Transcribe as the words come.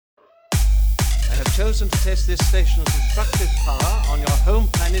have chosen to test this station's destructive power on your home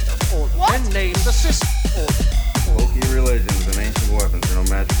planet of Alderaan. Then name the system. Bulky religions and ancient weapons are no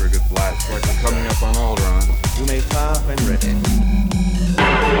match for a good blast. Like we're coming up on Alderaan. You may fire when ready.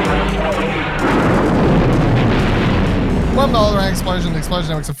 Welcome to Alderaan Explosion, the Explosion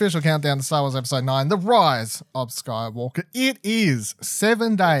Network's official countdown to Star Wars Episode 9, The Rise of Skywalker. It is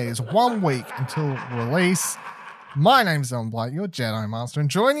 7 days, 1 week until release. My name's Ellen Blight, your Jedi Master,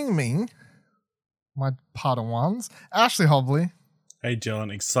 and joining me, my Padawans, Ashley Hobley. Hey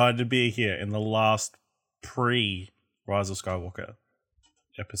Dylan, excited to be here in the last pre-Rise of Skywalker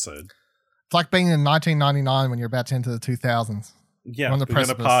episode. It's like being in 1999 when you're about to enter the 2000s. Yeah, we're going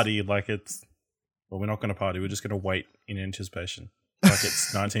to party like it's... Well, we're not going to party. We're just going to wait in anticipation. Like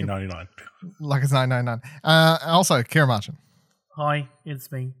it's 1999. Like it's 1999. Also, Ciaran Marchant. Hi, it's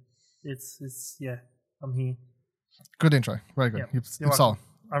me. It's yeah, I'm here. Good intro. Very good. Yep. You're solid.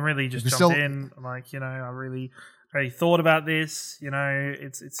 I really just jumped in. Like, I really thought about this.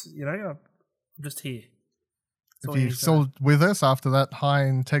 It's I'm just here. If you're still with us after that high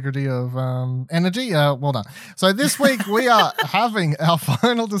integrity of energy, well done. So this week we are having our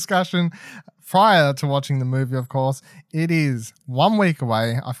final discussion prior to watching the movie, of course. It is 1 week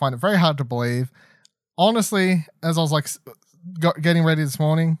away. I find it very hard to believe. Honestly, as I was like getting ready this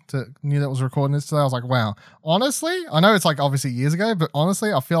morning knew that was recording this today, I was like, wow. Honestly, I know it's like obviously years ago, but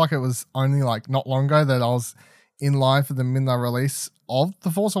honestly, I feel like it was only like not long ago that I was in line for the midnight release of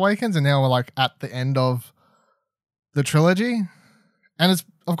The Force Awakens, and now we're like at the end of the trilogy. And it's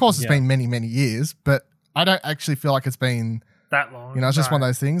been many, many years, but I don't actually feel like it's been that long. It's just one of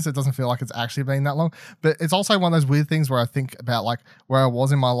those things. It doesn't feel like it's actually been that long. But it's also one of those weird things where I think about like where I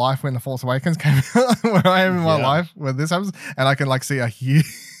was in my life when The Force Awakens came out, where I am in my life when this happens, and I can like see a huge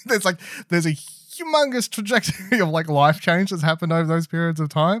there's a humongous trajectory of like life change that's happened over those periods of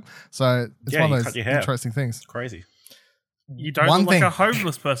time. So it's one of those interesting things. It's crazy. You don't look like a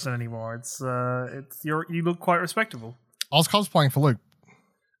homeless person anymore. It's you look quite respectable. I was cosplaying for Luke.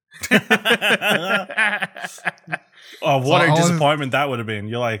 Oh, what a disappointment that would have been.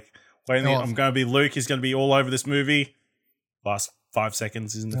 You're like, wait, I'm going to be Luke. He's going to be all over this movie. Last 5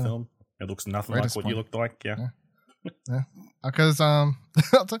 seconds is in the film. It looks nothing like what you looked like. Yeah. Because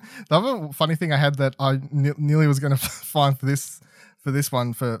the other funny thing I had that I nearly was going to find for this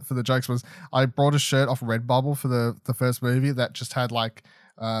one for the jokes was I brought a shirt off Redbubble for the first movie that just had like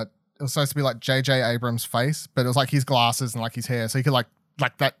it was supposed to be like J.J. Abrams' face, but it was like his glasses and like his hair, so you could like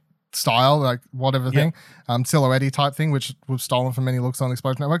that style, like whatever thing, silhouette type thing, which was stolen from many looks on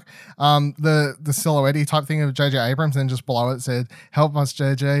Explosion Network. The silhouette type thing of J.J. Abrams, and just below it said, "Help us,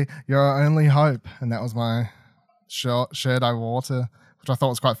 J.J. You're our only hope," and that was my shirt I wore which I thought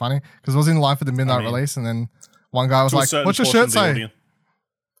was quite funny because it was in line for the midnight release, and then one guy was like, "What's your shirt say?" And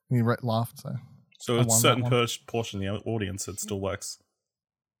he laughed. So it's a certain portion of the audience that still works.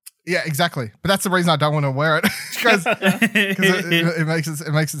 Yeah, exactly. But that's the reason I don't want to wear it because it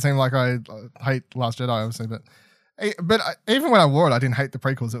makes it seem like I hate Last Jedi, obviously. But even when I wore it, I didn't hate the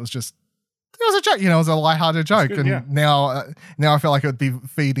prequels. It was a joke. It was a lighthearted joke. Good, and now I feel like it would be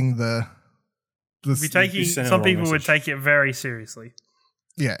feeding some people would take it very seriously.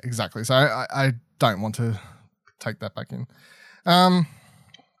 Yeah, exactly. So I don't want to take that back in.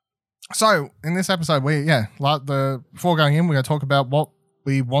 So in this episode, before going in, we're going to talk about what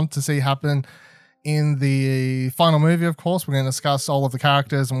we want to see happen in the final movie. Of course, we're going to discuss all of the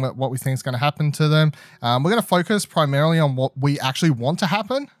characters and what we think is going to happen to them. We're going to focus primarily on what we actually want to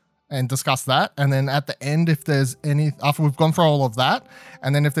happen and discuss that. And then at the end, after we've gone through all of that,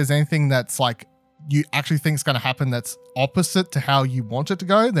 and then if there's anything that's like you actually think is going to happen that's opposite to how you want it to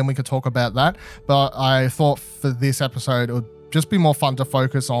go, then we could talk about that. But I thought for this episode, it would just be more fun to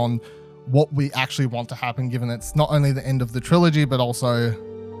focus on what we actually want to happen, given it's not only the end of the trilogy, but also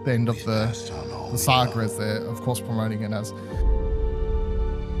the end of the saga, as they're, of course, promoting it as.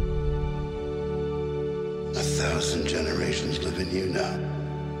 1,000 generations live in you now.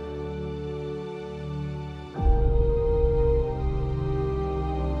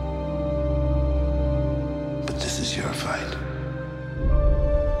 But this is your fight.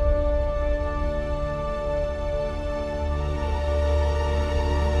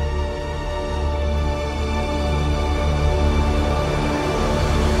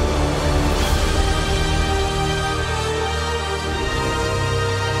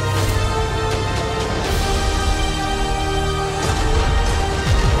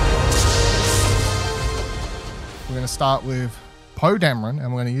 Start with Poe Dameron,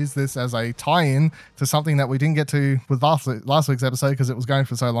 and we're going to use this as a tie-in to something that we didn't get to with last week's episode because it was going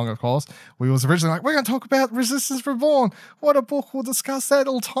for so long, of course. We was originally like, we're going to talk about Resistance Reborn. What a book. We'll discuss that.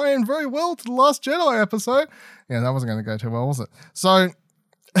 It'll tie in very well to the Last Jedi episode. Yeah, that wasn't going to go too well, was it? So,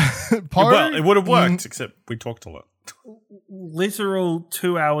 Poe... Well, it would have worked, except we talked a lot. Literal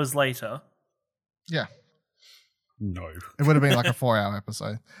 2 hours later. Yeah. No. It would have been like a 4-hour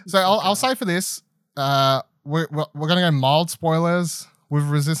episode. So I'll say for this, we're going to go mild spoilers with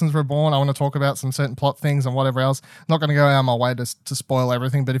Resistance Reborn. I want to talk about some certain plot things and whatever else. Not going to go out of my way to spoil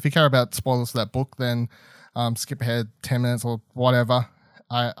everything, but if you care about spoilers for that book, then skip ahead 10 minutes or whatever,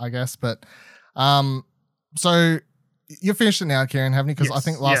 I guess. But so you've finished it now, Ciaran, haven't you? Because I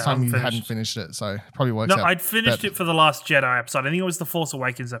think last time you hadn't finished it, so it probably works out. No, I'd finished it for the Last Jedi episode. I think it was the Force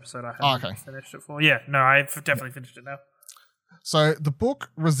Awakens episode I hadn't finished it for. Yeah, no, I've definitely finished it now. So the book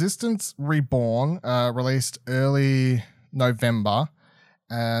Resistance Reborn released early November.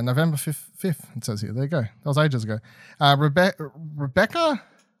 November 5th, it says here. There you go. That was ages ago. Rebecca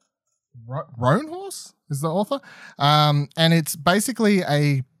Roanhorse is the author. And it's basically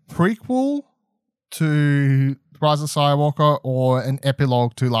a prequel to Rise of Skywalker or an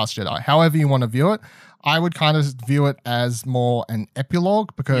epilogue to Last Jedi. However you want to view it. I would kind of view it as more an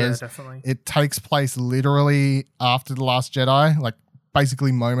epilogue because it takes place literally after The Last Jedi, like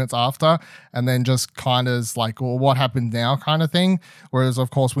basically moments after, and then just kind of like, well, what happened now kind of thing. Whereas, of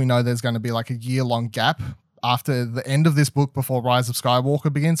course, we know there's going to be like a year-long gap after the end of this book before Rise of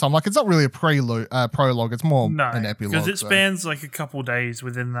Skywalker begins. So I'm like, it's not really a prologue. It's more an epilogue. Because it spans like a couple days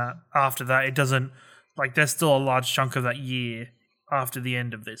within that. After that, it doesn't, like there's still a large chunk of that year after the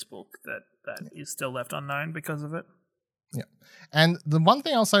end of this book that is still left unknown because of it. Yeah. And the one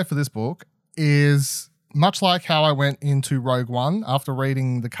thing I'll say for this book is much like how I went into Rogue One after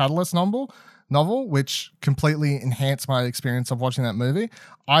reading the Catalyst novel, which completely enhanced my experience of watching that movie.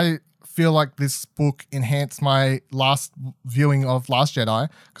 I feel like this book enhanced my last viewing of Last Jedi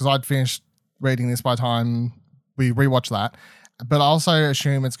because I'd finished reading this by the time we rewatched that. But I also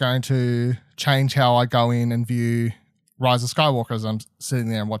assume it's going to change how I go in and view Rise of Skywalker as I'm sitting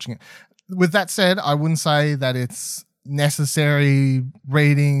there and watching it. With that said, I wouldn't say that it's necessary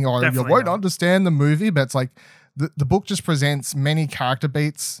reading or you won't understand the movie, but it's like the book just presents many character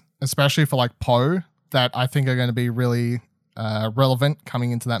beats, especially for like Poe, that I think are going to be really relevant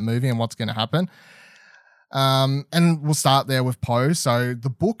coming into that movie and what's going to happen. And we'll start there with Poe. So the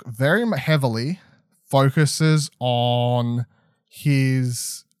book very heavily focuses on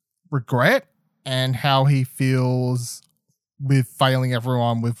his regret and how he feels with failing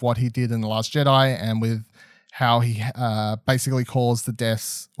everyone with what he did in The Last Jedi and with how he basically caused the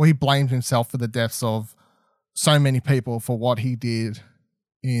deaths, or he blamed himself for the deaths of so many people for what he did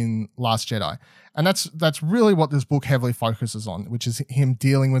in Last Jedi. And that's really what this book heavily focuses on, which is him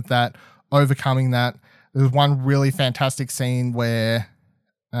dealing with that, overcoming that. There's one really fantastic scene where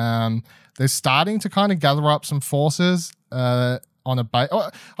they're starting to kind of gather up some forces on a base. Oh,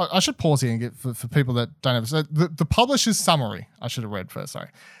 I should pause here and get for people that don't have. So the publisher's summary I should have read first. Sorry.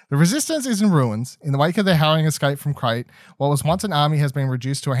 The Resistance is in ruins. In the wake of their harrowing escape from Crate, what was once an army has been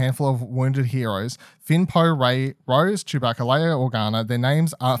reduced to a handful of wounded heroes. Finn, Poe, Rey, Rose, Chewbacca, Leia, Organa. Their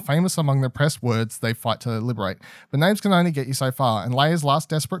names are famous among the pressed words they fight to liberate. But names can only get you so far, and Leia's last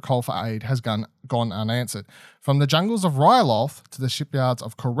desperate call for aid has gone unanswered. From the jungles of Ryloth to the shipyards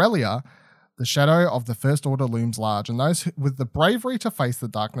of Corellia, the shadow of the First Order looms large, and those with the bravery to face the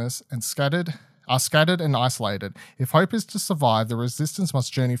darkness and are scattered and isolated. If hope is to survive, the Resistance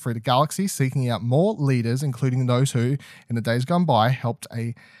must journey through the galaxy, seeking out more leaders, including those who, in the days gone by, helped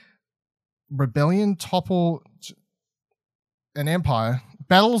a rebellion topple an empire.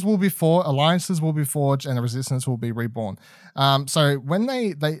 Battles will be fought, alliances will be forged, and the Resistance will be reborn. So when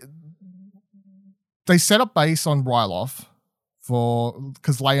they set up base on Ryloth,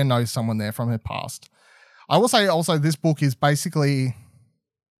 because Leia knows someone there from her past. I will say also this book is basically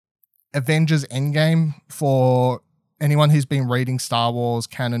Avengers Endgame for anyone who's been reading Star Wars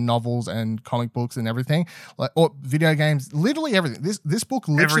canon novels and comic books and everything, like or video games, literally everything. This book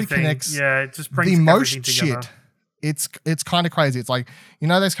literally connects it just brings the most together. Shit. It's kind of crazy. It's like, you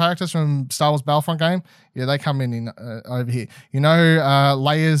know those characters from Star Wars Battlefront game? Yeah, they come in over here. You know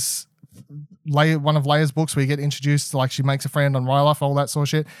one of Leia's books where you get introduced to, like, she makes a friend on Ryloth, all that sort of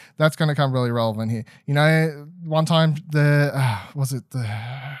shit. That's going to come really relevant here. You know, one time I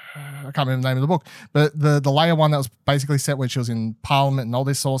can't remember the name of the book, but the Leia one that was basically set where she was in Parliament and all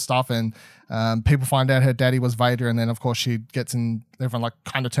this sort of stuff, and people find out her daddy was Vader, and then of course she gets in, everyone like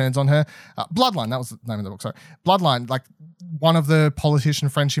kind of turns on her. Bloodline, that was the name of the book. Sorry, Bloodline, like one of the politician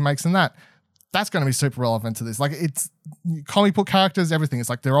friends she makes in that. that's going to be super relevant to this. Like, it's comic book characters, everything. It's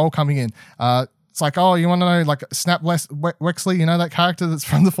like they're all coming in. It's like, oh, you want to know, like, Snap Wexley, you know, that character that's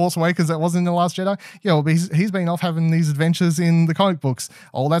from The Force Awakens that was in The Last Jedi? Yeah, well, he's been off having these adventures in the comic books.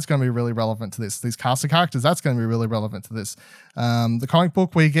 Oh, that's going to be really relevant to this. These cast of characters, that's going to be really relevant to this. The comic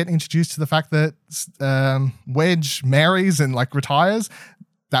book where you get introduced to the fact that Wedge marries and, like, retires,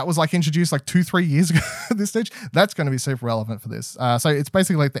 that was, like, introduced, like, 2-3 years ago at this stage. That's going to be super relevant for this. So it's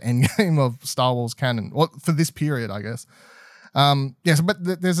basically like the end game of Star Wars canon, or for this period, I guess.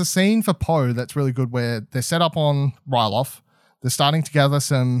 There's a scene for Poe that's really good where they're set up on Ryloth. They're starting to gather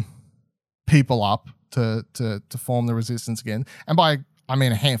some people up to form the resistance again. And by, I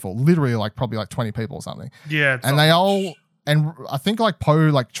mean a handful, literally like probably like 20 people or something. Yeah. And I think like Poe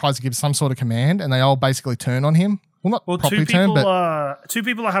like tries to give some sort of command and they all basically turn on him. Well, not properly turn, but two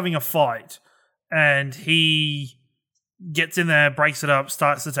people are having a fight and he gets in there, breaks it up,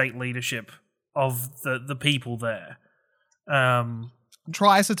 starts to take leadership of the people there.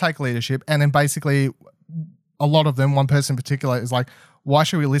 Tries to take leadership, and then basically a lot of them, one person in particular, is like, why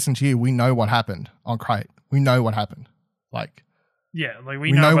should we listen to you? We know what happened on Crate. We know what happened. Like, yeah, like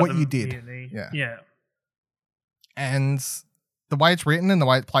we know what you did. Yeah. And the way it's written and the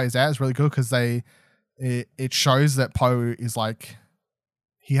way it plays out is really good because it shows that Poe is like,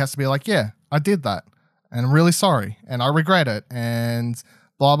 he has to be like, yeah, I did that and I'm really sorry and I regret it and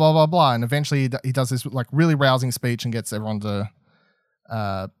blah, blah, blah, blah. And eventually he does this like really rousing speech and gets everyone to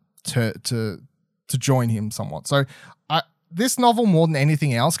join him somewhat. So this novel, more than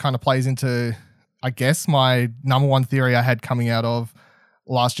anything else, kind of plays into, I guess, my number one theory I had coming out of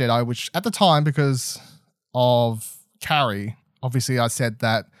Last Jedi, which at the time, because of Carrie, obviously I said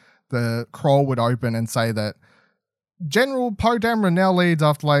that the crawl would open and say that General Poe Dameron now leads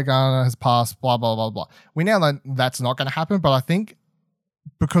after Leia Organa has passed, blah, blah, blah, blah. We know that that's not going to happen, but I think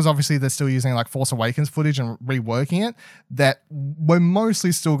because obviously they're still using like Force Awakens footage and reworking it, that we're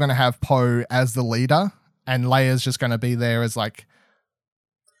mostly still going to have Poe as the leader and Leia's just going to be there as like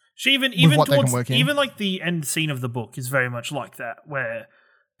she even like the end scene of the book is very much like that, where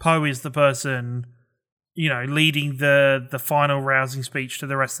Poe is the person, you know, leading the final rousing speech to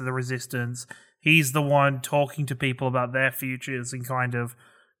the rest of the Resistance. He's the one talking to people about their futures and kind of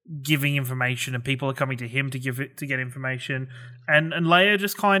giving information, and people are coming to him to get information. And Leia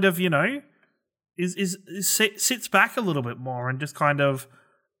just kind of, you know, sits back a little bit more and just kind of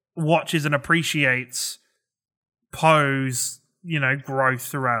watches and appreciates Poe's, you know, growth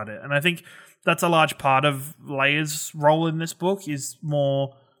throughout it. And I think that's a large part of Leia's role in this book, is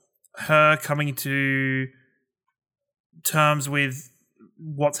more her coming to terms with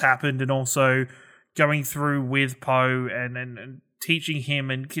what's happened and also going through with Poe and teaching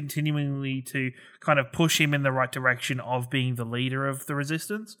him and continually to kind of push him in the right direction of being the leader of the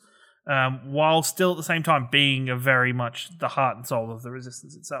Resistance, while still at the same time being a very much the heart and soul of the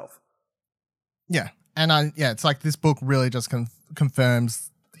Resistance itself. Yeah. And it's like this book really just confirms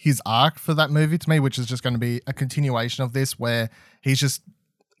his arc for that movie to me, which is just going to be a continuation of this, where he's just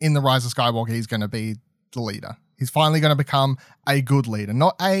in the Rise of Skywalker, he's going to be the leader. He's finally going to become a good leader,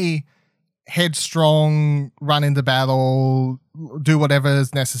 not a headstrong, run into battle, do whatever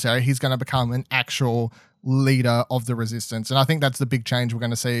is necessary. He's going to become an actual leader of the Resistance. And I think that's the big change we're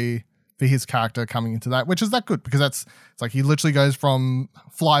going to see for his character coming into that, which is that good, because it's like he literally goes from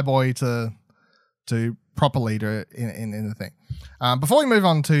flyboy to proper leader in the thing. Before we move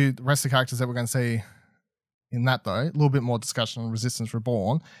on to the rest of the characters that we're going to see in that, though, a little bit more discussion on Resistance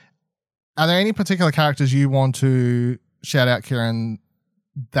Reborn. Are there any particular characters you want to shout out, Ciaran,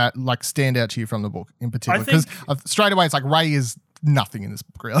 that like stand out to you from the book in particular? Because straight away it's like Rey is nothing in this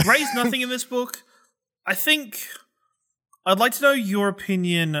book, really. Rey's nothing in this book. I think I'd like to know your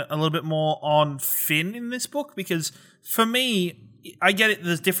opinion a little bit more on Finn in this book, because for me, I get it,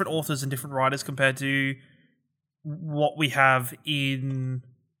 there's different authors and different writers compared to what we have in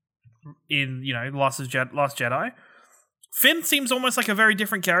you know, Last Jedi. Finn seems almost like a very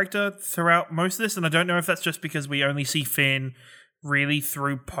different character throughout most of this, and I don't know if that's just because we only see Finn really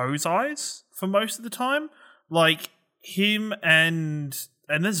through Poe's eyes for most of the time. Like him and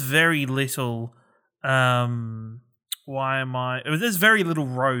there's very little there's very little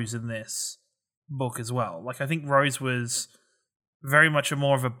Rose in this book as well. Like I think Rose was very much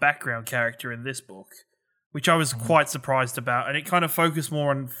more of a background character in this book, which I was quite surprised about, and it kind of focused more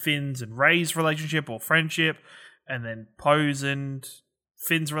on Finn's and Rey's relationship or friendship, and then Poe's and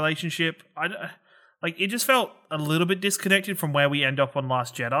Finn's relationship. It just felt a little bit disconnected from where we end up on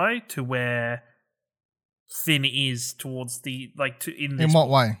Last Jedi to where Finn is towards the in this. In what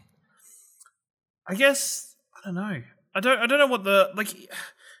way? I guess I don't know. I don't know what the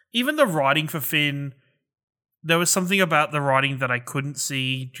even the writing for Finn, there was something about the writing that I couldn't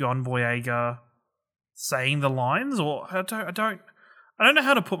see John Boyega saying the lines, or I don't know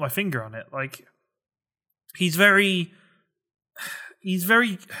how to put my finger on it. Like, he's very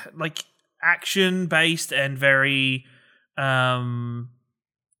like action based and very almost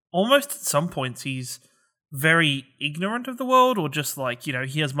at some points he's very ignorant of the world, or just like, you know,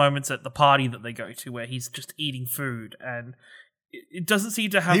 he has moments at the party that they go to where he's just eating food, and it doesn't seem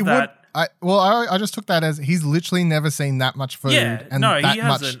to have that. I just took that as he's literally never seen that much food. Yeah, and no, that he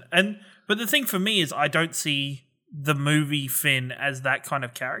hasn't. But the thing for me is I don't see the movie Finn as that kind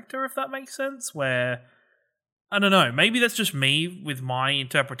of character, if that makes sense, where, I don't know, maybe that's just me with my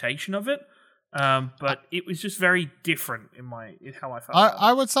interpretation of it, but it was just very different in how I felt.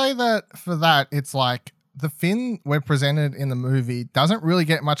 I would say that for that, it's like the Finn we're presented in the movie doesn't really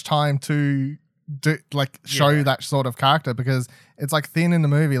get much time to show that sort of character, because it's like Finn in the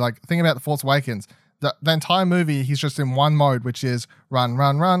movie, like think about The Force Awakens. The entire movie, he's just in one mode, which is run.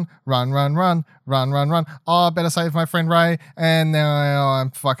 Oh, I better save my friend Rey, and now I'm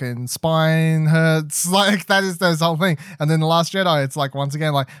fucking spine hurts. Like, that is this whole thing. And then The Last Jedi, it's like, once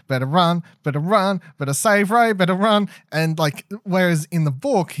again, like, better run, better save Rey, better run. And like, whereas in the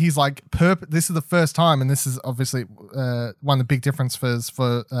book, he's like, this is the first time, and this is obviously one of the big differences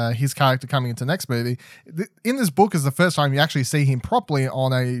for his character coming into the next movie. In this book is the first time you actually see him properly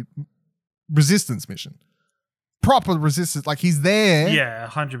on a resistance mission, proper resistance, like he's there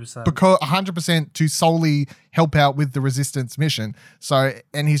 100% because 100% to solely help out with the resistance mission. So,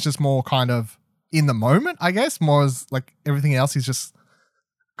 and he's just more kind of in the moment, I guess, more as like everything else, he's just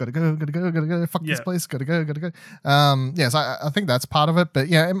gotta go, fuck this place, gotta go. So I think that's part of it, but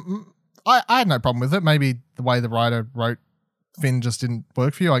yeah, I had no problem with it. Maybe the way the writer wrote Finn just didn't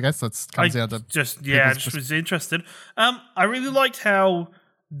work for you, I guess. Comes down to just was interested. I really liked how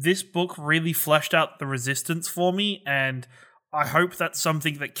this book really fleshed out the resistance for me, and I hope that's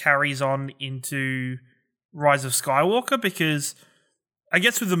something that carries on into Rise of Skywalker, because I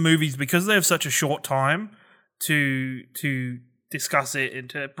guess with the movies, because they have such a short time to discuss it and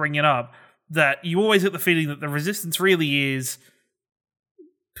to bring it up, that you always get the feeling that the resistance really is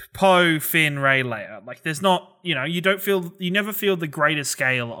Poe, Finn, Rey, Leia. Like, there's not, you never feel the greater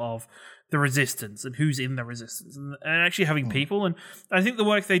scale of the resistance and who's in the resistance, and actually having people. And I think the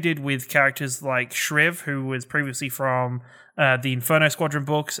work they did with characters like Shriv, who was previously from the Inferno Squadron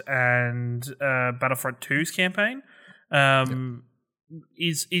books and Battlefront 2's campaign,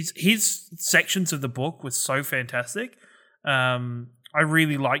 is his sections of the book was so fantastic. I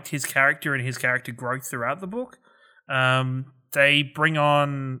really liked his character and his character growth throughout the book. They bring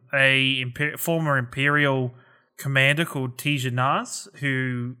on a former Imperial commander called Tija Nas,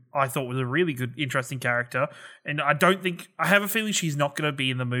 who I thought was a really good, interesting character, and I have a feeling she's not going to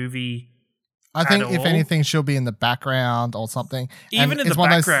be in the movie. I think if anything, she'll be in the background or something. Even in the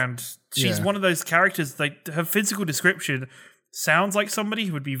background, she's one of those characters. Like, her physical description sounds like somebody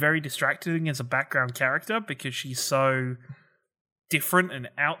who would be very distracting as a background character, because she's so different and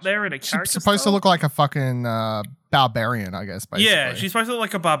out there in a character. She's supposed to look like a fucking barbarian, I guess. Basically. Yeah, she's supposed to look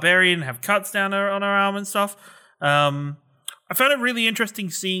like a barbarian, have cuts down on her arm and stuff. I found it really interesting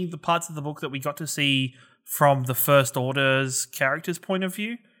seeing the parts of the book that we got to see from the First Order's character's point of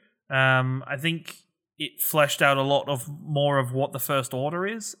view. I think it fleshed out a lot more of what the First Order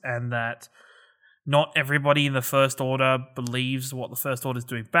is, and that not everybody in the First Order believes what the First Order is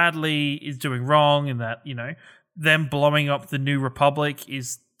doing badly, is doing wrong, and that, them blowing up the New Republic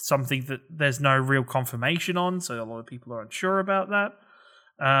is something that there's no real confirmation on, so a lot of people are unsure about that.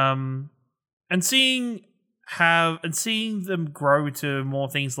 And seeing them grow to more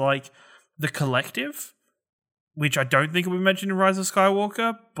things like the Collective, which I don't think will be mentioned in Rise of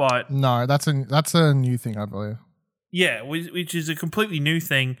Skywalker, but no, that's a new thing, I believe. Yeah, which is a completely new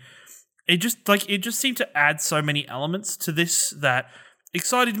thing. It just seemed to add so many elements to this that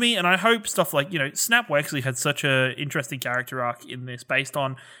excited me, and I hope stuff like, Snap Wexley had such a interesting character arc in this based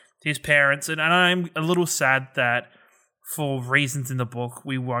on his parents, and I'm a little sad that for reasons in the book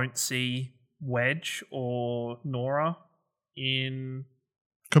we won't see Wedge or Nora in.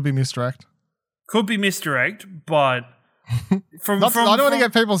 Could be misdirect, but I don't want to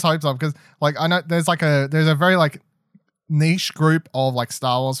get people's hopes up, because like I know there's a very like niche group of like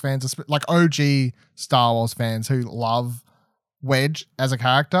Star Wars fans, like OG Star Wars fans, who love Wedge as a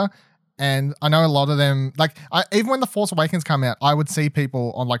character. And I know a lot of them, like, even when The Force Awakens come out, I would see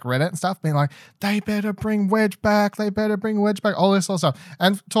people on like Reddit and stuff being like, they better bring Wedge back, all this sort of stuff.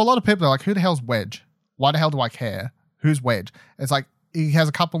 And to a lot of people, they're like, who the hell's Wedge? Why the hell do I care? Who's Wedge? It's like, he has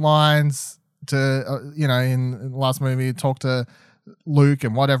a couple lines to, in the last movie, talk to Luke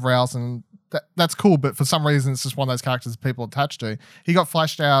and whatever else, and that's cool, but for some reason it's just one of those characters people attach to. He got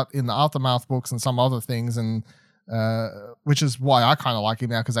fleshed out in the Aftermath books and some other things, and which is why I kind of like him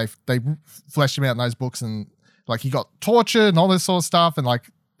now, because they fleshed him out in those books, and like he got tortured and all this sort of stuff, and like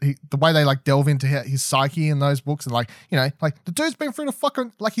the way they like delve into his psyche in those books, and like, you know, like the dude's been through the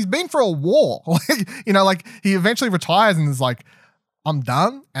fucking, like he's been through a war, like, you know, like he eventually retires and is like, I'm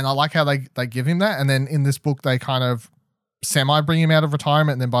done. And I like how they give him that. And then in this book they kind of semi bring him out of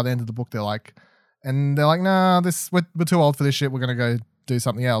retirement, and then by the end of the book they're like, nah, we're too old for this shit, we're gonna go do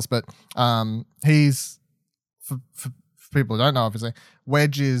something else. But he's for people who don't know, obviously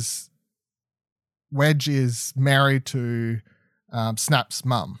Wedge is married to Snap's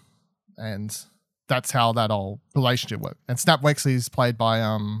mum, and that's how that whole relationship worked. And Snap Wexley is played by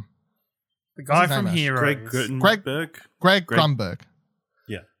the guy from Heroes, Greg Grunberg.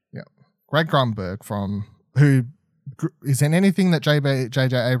 Yeah. Greg Grunberg, from who is in anything that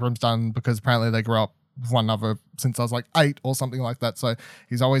J.J. Abrams done, because apparently they grew up with one another since I was like 8 or something like that. So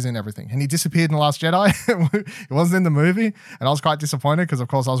he's always in everything. And he disappeared in The Last Jedi. It wasn't in the movie. And I was quite disappointed because, of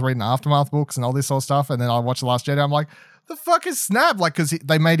course, I was reading Aftermath books and all this sort of stuff. And then I watched The Last Jedi. I'm like, the fuck is Snap? Like, because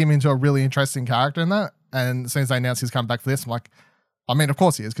they made him into a really interesting character in that. And as soon as they announced he's coming back for this, I'm like, I mean, of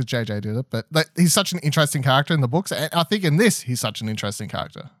course he is, because JJ did it. But he's such an interesting character in the books. And I think in this, he's such an interesting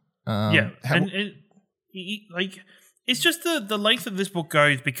character. It's just the length of this book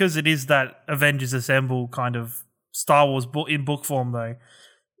goes, because it is that Avengers Assemble kind of Star Wars book in book form, though,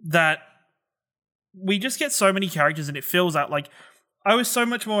 that we just get so many characters, and it feels out like I was so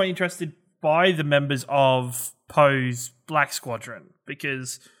much more interested by the members of Poe's Black Squadron,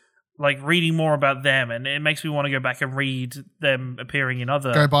 because like reading more about them, and it makes me want to go back and read them appearing in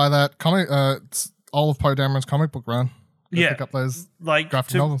other. Go buy that comic, it's all of Poe Dameron's comic book run. Pick up those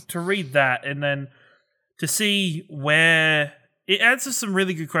graphic novels. To read that, and then to see where it answers some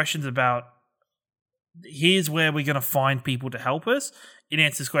really good questions about here's where we're going to find people to help us. It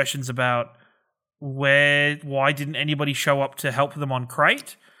answers questions about why didn't anybody show up to help them on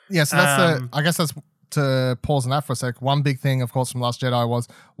Crate? Yeah, so that's I guess that's to pause on that for a sec. One big thing, of course, from Last Jedi was,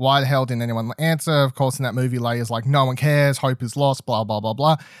 why the hell didn't anyone answer? Of course, in that movie, Leia's like, no one cares, hope is lost, blah, blah, blah,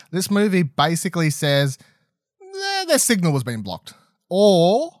 blah. This movie basically says their signal was being blocked.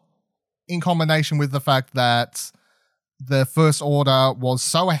 Or in combination with the fact that the First Order was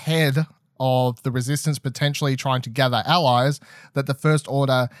so ahead of the Resistance potentially trying to gather allies that the First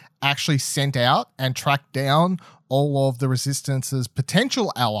Order actually sent out and tracked down all of the Resistance's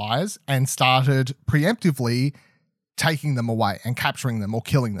potential allies and started preemptively taking them away and capturing them or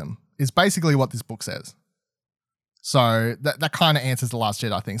killing them, is basically what this book says. So that kind of answers the Last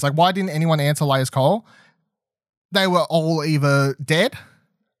Jedi things. Like, why didn't anyone answer Leia's call? They were all either dead,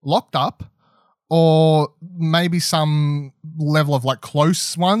 locked up, or maybe some level of like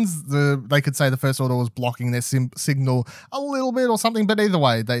close ones. They could say the First Order was blocking their signal a little bit or something, but either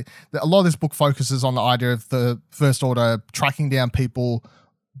way, a lot of this book focuses on the idea of the First Order tracking down people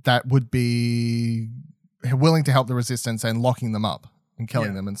that would be willing to help the Resistance and locking them up and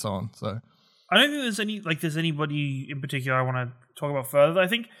killing them and so on. So I don't think there's anybody in particular I want to talk about further. I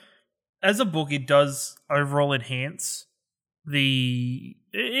think as a book, it does overall enhance it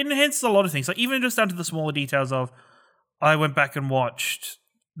enhances a lot of things, like even just down to the smaller details of, I went back and watched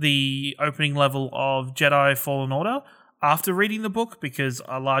the opening level of Jedi Fallen Order after reading the book, because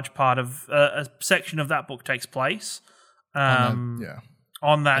a large part of a section of that book takes place on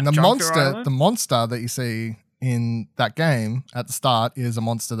that. And the monster that you see in that game at the start is a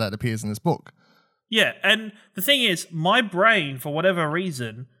monster that appears in this book. Yeah, and the thing is, my brain, for whatever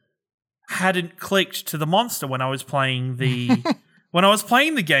reason, hadn't clicked to the monster when I was playing the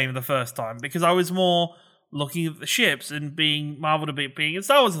game the first time, because I was more looking at the ships and being marveled at being in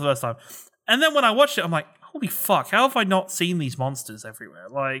Star Wars the first time. And then when I watched it, I'm like, holy fuck, how have I not seen these monsters everywhere?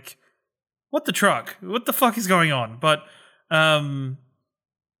 Like, what the truck? What the fuck is going on? But no,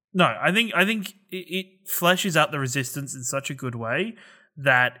 I think it fleshes out the Resistance in such a good way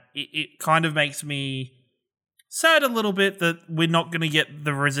that it kind of makes me sad a little bit that we're not going to get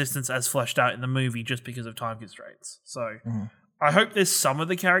the Resistance as fleshed out in the movie just because of time constraints. So I hope there's some of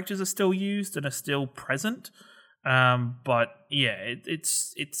the characters are still used and are still present. But yeah,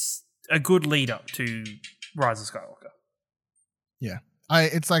 it's a good lead up to Rise of Skywalker. Yeah.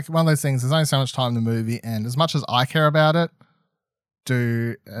 It's like one of those things, there's only so much time in the movie, and as much as I care about it,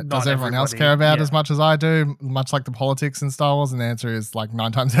 does everyone else care about it as much as I do? Much like the politics in Star Wars? And the answer is like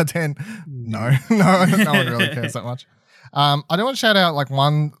 9 times out of 10, no. No one really cares that much. I do want to shout out like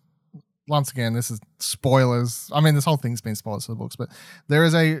once again, this is spoilers. I mean, this whole thing's been spoilers for the books, but there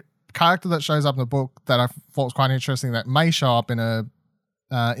is a character that shows up in the book that I thought was quite interesting that may show up in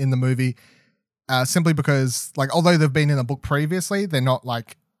the movie, simply because, like, although they've been in the book previously, they're not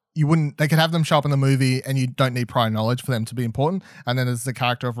like they could have them show up in the movie and you don't need prior knowledge for them to be important. And then there's the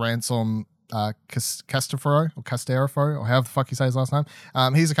character of Ransom Casterfaro or however the fuck you say his last name.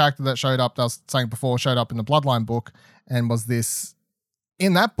 He's a character that showed up, that I was saying before, showed up in the Bloodline book and was this,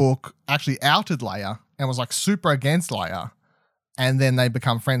 in that book, actually outed Leia and was like super against Leia. And then they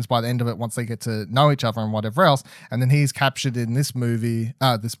become friends by the end of it once they get to know each other and whatever else. And then he's captured in this movie,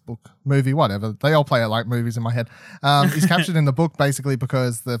 whatever. They all play it like movies in my head. He's captured in the book basically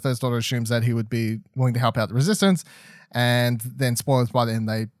because the First Order assumes that he would be willing to help out the Resistance. And then spoilers, by the end,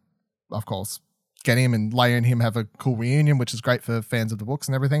 they, of course, get him and Leia and him have a cool reunion, which is great for fans of the books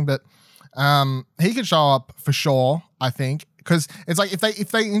and everything. But he could show up for sure, I think. Because it's like if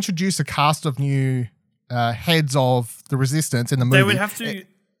they introduce a cast of new heads of the Resistance in the movie, they would have to.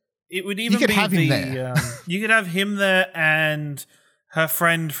 It would even be have him there. You could have him there and her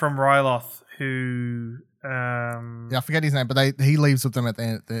friend from Ryloth, who I forget his name, but he leaves with them at the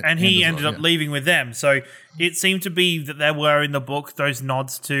end. And he ended up leaving with them. So it seemed to be that there were in the book those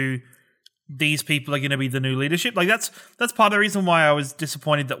nods to these people are going to be the new leadership. Like that's part of the reason why I was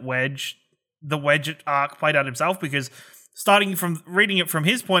disappointed that the Wedge arc played out himself, because starting from reading it from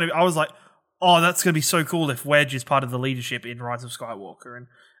his point of view, I was like, oh, that's going to be so cool if Wedge is part of the leadership in Rise of Skywalker. And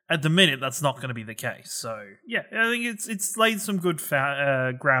at the minute, that's not going to be the case. So, yeah, I think it's laid some good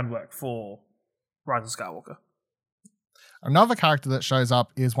groundwork for Rise of Skywalker. Another character that shows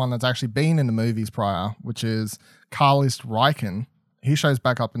up is one that's actually been in the movies prior, which is Karlist Riken. He shows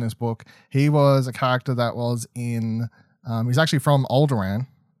back up in this book. He was a character that was in... he's actually from Alderaan,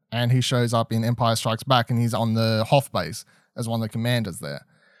 and he shows up in Empire Strikes Back, and he's on the Hoth base as one of the commanders there.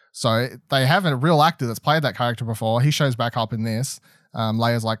 So they have a real actor that's played that character before. He shows back up in this.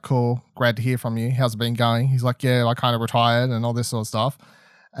 Leia's like, cool, glad to hear from you. How's it been going? He's like, yeah, I kind of retired and all this sort of stuff.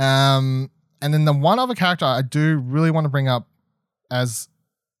 And then the one other character I do really want to bring up as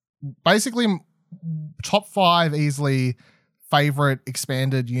basically top 5 easily favorite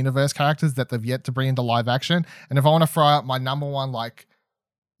expanded universe characters that they've yet to bring into live action. And if I want to throw out my number one, like,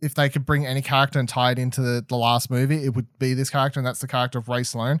 if they could bring any character and tie it into the last movie, it would be this character, and that's the character of Rey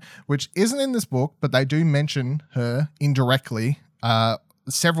Sloane, which isn't in this book, but they do mention her indirectly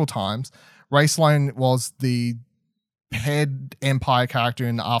several times. Rey Sloane was the head Empire character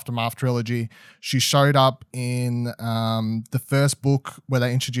in the Aftermath trilogy. She showed up in the first book where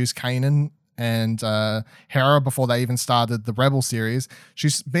they introduced Kanan and Hera before they even started the Rebel series.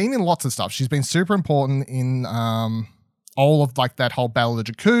 She's been in lots of stuff. She's been super important in... all of like that whole Battle of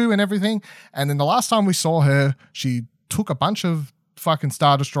Jakku and everything. And then the last time we saw her, she took a bunch of fucking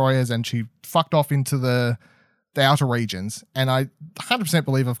Star Destroyers and she fucked off into the outer regions. And I 100%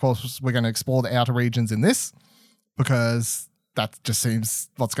 believe, of course, we're going to explore the outer regions in this, because that just seems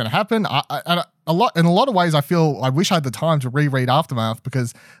what's going to happen. In a lot of ways, I feel I wish I had the time to reread Aftermath,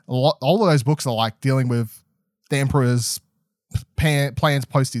 because all of those books are like dealing with the Emperor's plans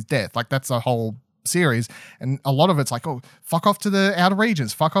post his death. Like that's a whole series, and a lot of it's like, oh, fuck off to the outer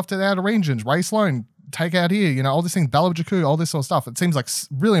regions, Rey Sloane, take out here, you know, all these things, Battle of Jakku, all this sort of stuff. It seems like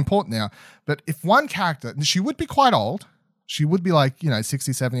really important now. But if one character, she would be quite old, she would be like, you know,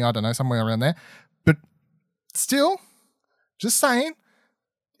 60, 70, I don't know, somewhere around there, but still, just saying,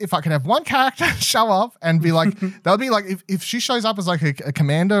 if I could have one character show up and be like, that would be like, if she shows up as like a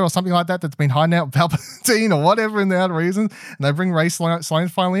commander or something like that that's been hiding out with Palpatine or whatever in the outer regions, and they bring Rey Sloane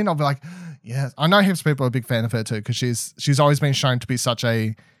finally in, I'll be like, yeah, I know heaps of people are a big fan of her too, because she's always been shown to be such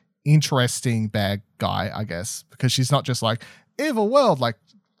a interesting bad guy, I guess, because she's not just like evil world, like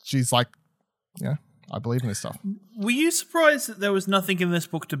she's like, yeah, I believe in this stuff. Were you surprised that there was nothing in this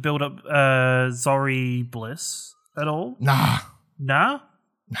book to build up Zori Bliss at all? Nah. I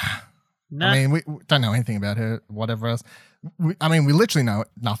mean, we don't know anything about her, whatever else. We literally know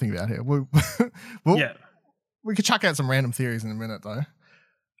nothing about her. We could chuck out some random theories in a minute, though.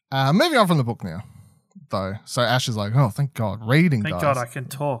 Moving on from the book now, though. So Ash is like, oh, thank God, reading, Thank God I can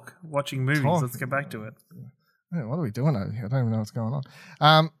talk. Watching movies, let's get back to it. Yeah, what are we doing over here? I don't even know what's going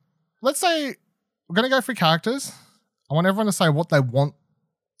on. Let's say we're going to go through characters. I want everyone to say what they want,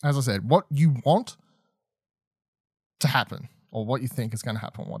 as I said, what you want to happen, or what you think is going to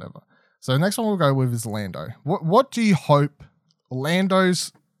happen, whatever. So the next one we'll go with is Lando. What do you hope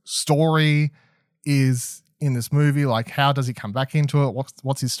Lando's story is in this movie? Like, how does he come back into it?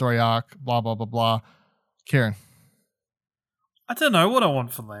 What's his story arc? Blah, blah, blah, blah. Ciaran. I don't know what I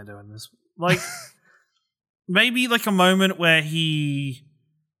want for Lando in this. Like, maybe like a moment where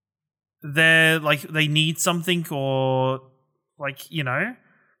they need something, or like, you know,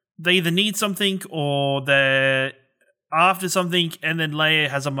 they either need something or they're after something, and then Leia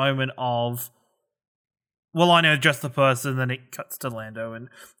has a moment of, well, I know just the person, then it cuts to Lando. And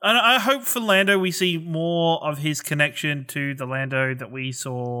I hope for Lando we see more of his connection to the Lando that we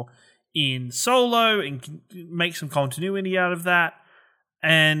saw in Solo and make some continuity out of that.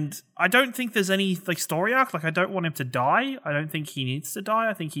 And I don't think there's any like story arc. Like, I don't want him to die. I don't think he needs to die.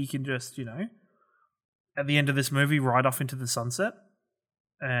 I think he can just, at the end of this movie, ride off into the sunset.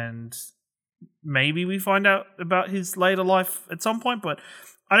 And maybe we find out about his later life at some point, but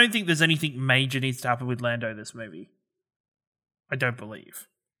I don't think there's anything major needs to happen with Lando this movie. I don't believe.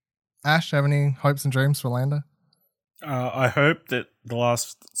 Ash, have any hopes and dreams for Lando? I hope that the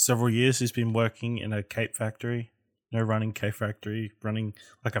last several years he's been working in a cape factory. Running cape factory, running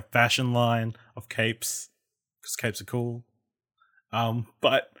like a fashion line of capes, because capes are cool.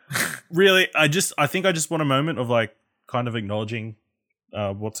 But really, I think I just want a moment of like kind of acknowledging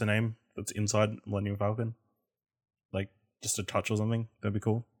what's her name that's inside Millennium Falcon. Like just a touch or something. That'd be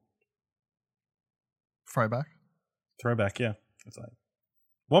cool. Throwback, yeah. It's like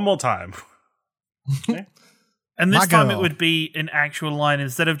one more time. Okay. And this time it would be an actual line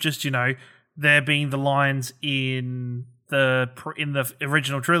instead of just, there being the lines in the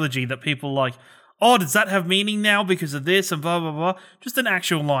original trilogy that people like, oh, does that have meaning now because of this and blah, blah, blah. Just an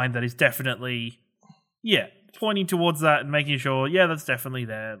actual line that is definitely, pointing towards that and making sure, that's definitely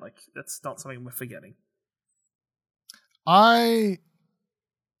there. Like, that's not something we're forgetting. I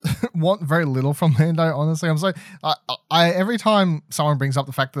want very little from Lando, honestly. I'm sorry. I every time someone brings up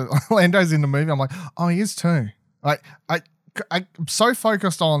the fact that Lando's in the movie, I'm like, oh, he is too. Like, I'm so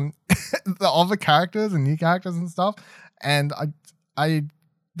focused on the other characters and new characters and stuff, and the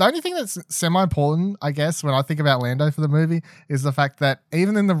only thing that's semi-important, I guess, when I think about Lando for the movie is the fact that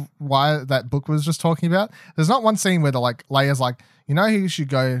even in the why that book was just talking about, there's not one scene where Leia's like, who you should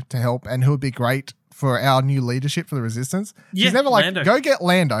go to help and who would be great for our new leadership for the Resistance. She's never like, Lando. Go get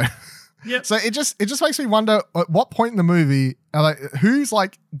Lando. Yep. So it just makes me wonder at what point in the movie, who's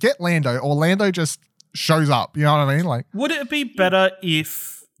like, get Lando, or Lando just shows up, you know what I mean? Like, would it be better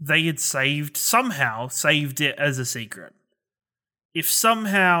if they had somehow saved it as a secret? If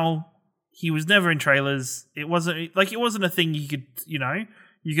somehow he was never in trailers, it wasn't a thing you could hide.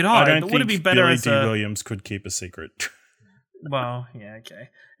 I don't would it be think better Billy as D. Williams could keep a secret. Well, yeah, okay.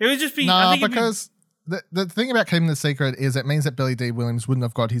 It would just be because the thing about keeping the secret is it means that Billy D. Williams wouldn't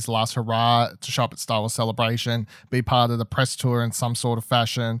have got his last hurrah to show up at Star Wars Celebration, be part of the press tour in some sort of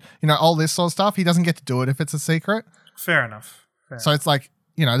fashion, all this sort of stuff. He doesn't get to do it if it's a secret. Fair enough. So it's like,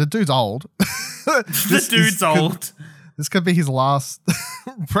 the dude's old. The dude's old. This could be his last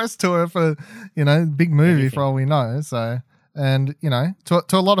press tour for, big movie for all we know. So, and, to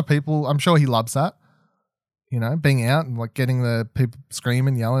a lot of people, I'm sure he loves that, being out and like getting the people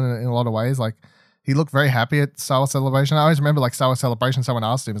screaming, yelling in a lot of ways. Like, he looked very happy at Star Wars Celebration. I always remember like Star Wars Celebration, someone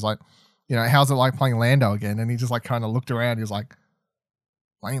asked him, was like, how's it like playing Lando again? And he just like kind of looked around. He was like,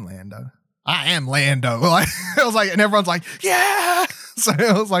 playing Lando? I am Lando. Like, I was like, and everyone's like, yeah. So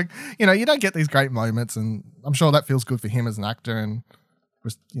I was like, you don't get these great moments, and I'm sure that feels good for him as an actor and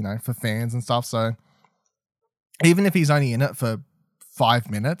just, for fans and stuff. So even if he's only in it for 5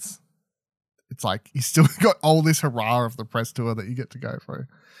 minutes, it's like he's still got all this hurrah of the press tour that you get to go through.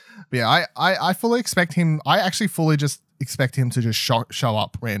 But yeah, I fully expect him. I actually fully just expect him to just show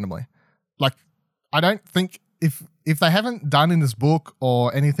up randomly. Like, I don't think if they haven't done in this book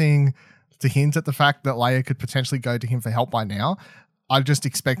or anything to hint at the fact that Leia could potentially go to him for help by now, I just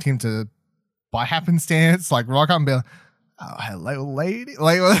expect him to, by happenstance, like rock up and be like, oh, hello, lady.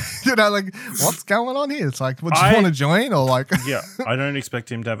 Like, like, what's going on here? It's like, would you want to join? Or like, yeah, I don't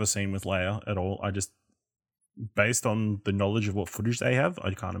expect him to have a scene with Leia at all. I just, based on the knowledge of what footage they have,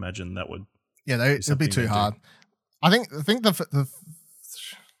 I can't imagine that would. Yeah, it'd be too hard. I think the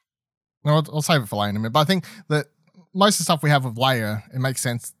no, I'll save it for later in a minute. But I think that most of the stuff we have with Leia, it makes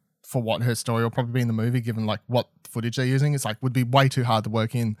sense for what her story will probably be in the movie, given like what footage they're using. It's like would be way too hard to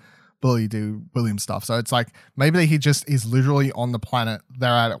work in Billy D. Williams stuff. So it's like maybe he just is literally on the planet they're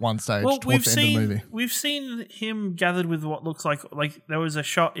at one stage towards the end of the movie. We've seen him gathered with what looks like there was a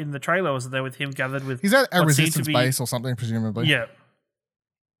shot in the trailer, wasn't there, with him gathered with. He's at a resistance base or something, presumably. Yeah.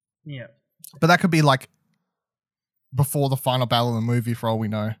 Yeah. But that could be like before the final battle in the movie, for all we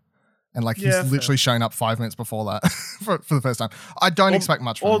know. And like he's literally shown up 5 minutes before that for the first time. I don't expect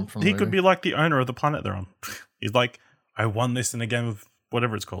much from him. From he could be like the owner of the planet they're on. He's like, I won this in a game of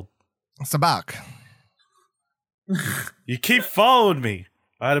whatever it's called. Sabak. You keep following me.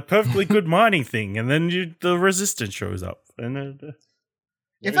 I had a perfectly good mining thing, and then the resistance shows up. And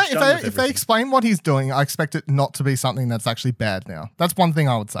If they explain what he's doing, I expect it not to be something that's actually bad now. That's one thing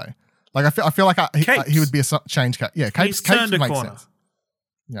I would say. Like I feel like he would be a change cat. Yeah, Capes would make sense.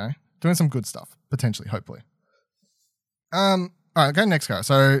 You know, doing some good stuff potentially, hopefully. All right, go next guy.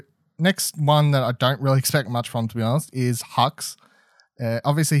 So next one that I don't really expect much from, to be honest, is Hux.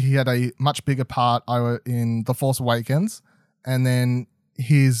 Obviously, he had a much bigger part in The Force Awakens, and then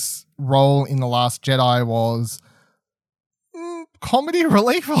his role in The Last Jedi was comedy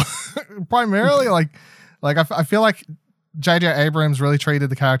relief, primarily. I feel like J.J. Abrams really treated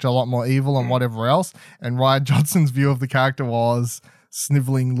the character a lot more evil and whatever else, and Rian Johnson's view of the character was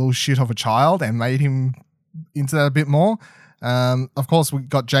sniveling little shit of a child and made him into that a bit more. Of course, we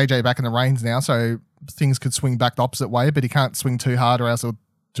got JJ back in the reins now, so things could swing back the opposite way, but he can't swing too hard or else it'll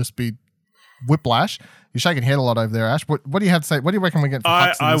just be whiplash. You're shaking your head a lot over there, Ash. What do you have to say? What do you reckon we get for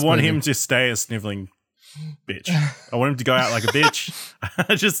Hux in this want movie? him to stay a sniveling bitch. I want him to go out like a bitch.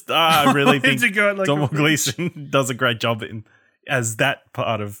 I really think Donald Gleason does a great job as that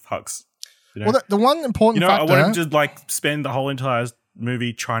part of Hux. You know? Well, the one important factor... I want him to spend the whole entire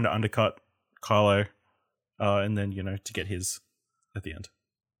movie trying to undercut Kylo and then, to get his at the end.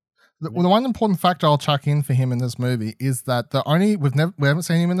 The one important factor I'll chuck in for him in this movie is that we haven't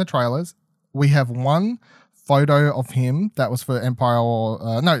seen him in the trailers. We have one photo of him that was for Empire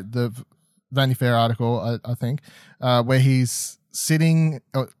the Vanity Fair article, I think, where he's standing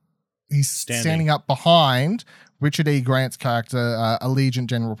up behind Richard E. Grant's character, Allegiant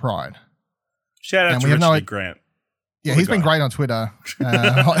General Pride. Shout out to Richard E. Grant. Yeah, he's been great on Twitter.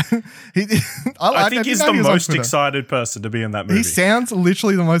 I think he's the most excited person to be in that movie. He sounds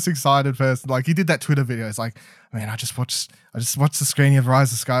literally the most excited person. Like, he did that Twitter video. It's like, man, I just watched the screening of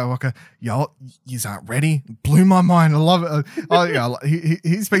Rise of Skywalker. Y'all, yous aren't ready. Blew my mind. I love it.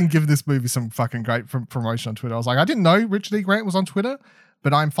 He's been giving this movie some fucking great promotion on Twitter. I was like, I didn't know Richard E. Grant was on Twitter,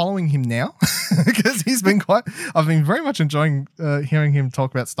 but I'm following him now because I've been very much enjoying hearing him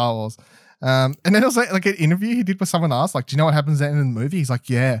talk about Star Wars. And then it was like an interview he did with someone else, like, do you know what happens at the end of the movie? He's like,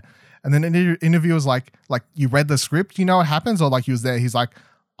 yeah. And then an interview was like, you read the script, you know what happens? Or like he was there, he's like,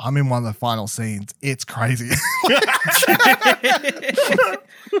 I'm in one of the final scenes. It's crazy.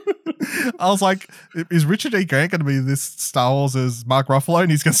 I was like, is Richard E. Grant going to be this Star Wars as Mark Ruffalo and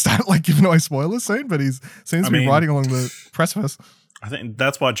he's going to start like giving away spoilers soon? But he seems to be writing along the precipice. I think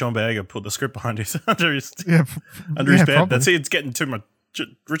that's why John Boyega put the script behind under his bed. Probably. That's it. It's getting too much.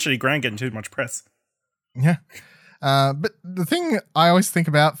 Richard E. Grant getting too much press. Yeah. But the thing I always think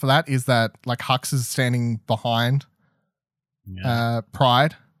about for that is that like Hux is standing behind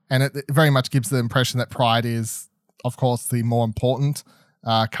Pride, and it very much gives the impression that Pride is, of course, the more important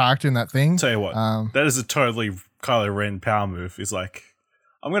character in that thing. Tell you what, that is a totally Kylo Ren power move. Is like,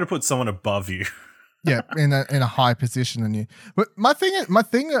 I'm going to put someone above you. Yeah, in a high position than you. But my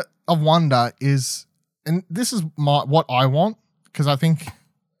thing of wonder is, and this is what I want, because I think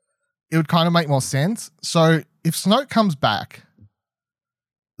it would kind of make more sense. So if Snoke comes back,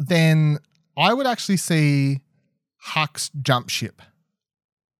 then I would actually see Hux jump ship.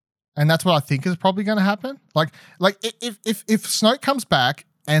 And that's what I think is probably going to happen. Like if Snoke comes back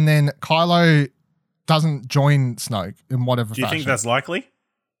and then Kylo doesn't join Snoke in whatever fashion. Do you think that's likely?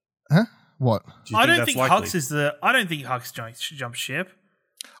 Huh? What? I don't think Hux jumps ship.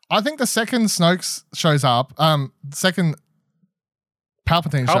 I think the second Snoke shows up,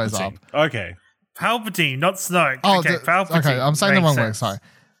 Palpatine shows up. Okay. Palpatine, not Snoke. Palpatine. Okay, I'm saying the wrong word. Sorry.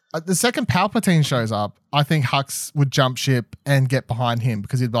 The second Palpatine shows up, I think Hux would jump ship and get behind him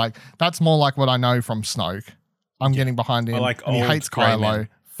because he'd be like, that's more like what I know from Snoke. I'm getting behind him. Like and he hates Kylo.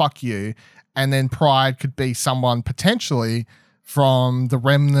 Fuck you. And then Pride could be someone potentially from the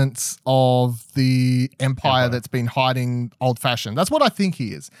remnants of the Empire that's been hiding old fashioned. That's what I think he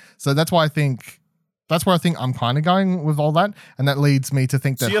is. So that's where I think I'm kind of going with all that. And that leads me to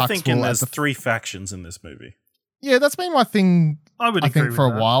think that you're Hux thinking there's 3 factions in this movie. Yeah, that's been my thing. I think for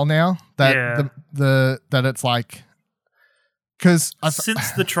a while now that that it's like, because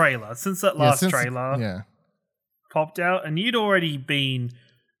since that last trailer popped out, and you'd already been,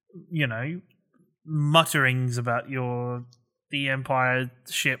 mutterings about the Empire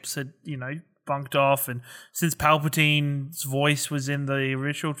ships had bunked off, and since Palpatine's voice was in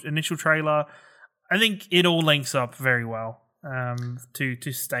the initial trailer, I think it all links up very well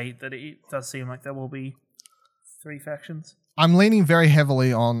to state that it does seem like there will be 3 factions. I'm leaning very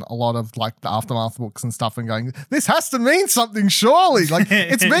heavily on a lot of like the Aftermath books and stuff and going, this has to mean something, surely. Like,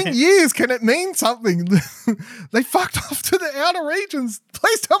 it's been years. Can it mean something? They fucked off to the outer regions.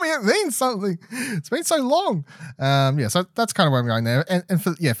 Please tell me it means something. It's been so long. So that's kind of where I'm going there. And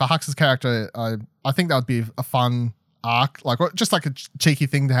for Hux's character, I think that would be a fun arc, like just like a cheeky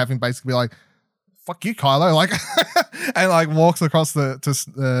thing to have him basically be like, "Fuck you, Kylo," like, and like walks across to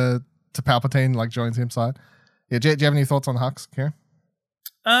Palpatine, like joins him side. Yeah, do you have any thoughts on Hux, Ciaran?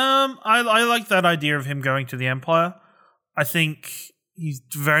 I like that idea of him going to the Empire. I think he's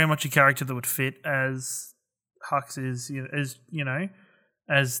very much a character that would fit as Hux is,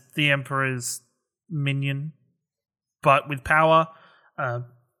 as the Emperor's minion, but with power.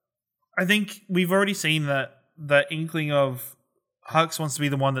 I think we've already seen that the inkling of Hux wants to be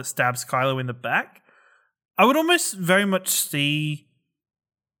the one that stabs Kylo in the back. I would almost very much see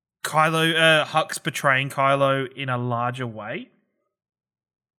Hux betraying Kylo in a larger way.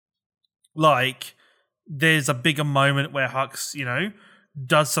 Like, there's a bigger moment where Hux,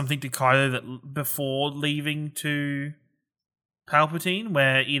 does something to Kylo that before leaving to Palpatine,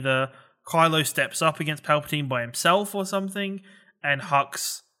 where either Kylo steps up against Palpatine by himself or something, and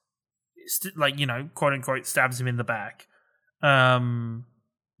Hux, quote unquote, stabs him in the back.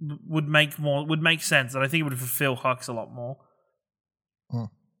 Would make sense, and I think it would fulfill Hux a lot more.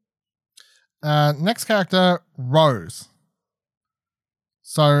 Next character, Rose.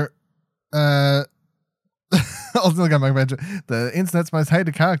 So, I was going to make mention the internet's most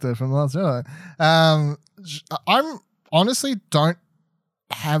hated character from The Last Jedi. I'm honestly don't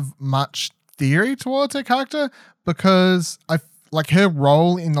have much theory towards her character because her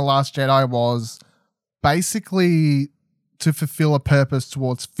role in The Last Jedi was basically to fulfill a purpose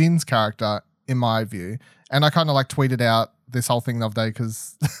towards Finn's character, in my view. And I kind of tweeted out this whole thing the other day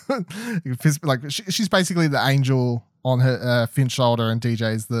because she's basically the angel on her Finn's shoulder, and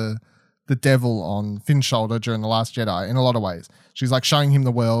DJ's the devil on Finn's shoulder during The Last Jedi in a lot of ways. She's showing him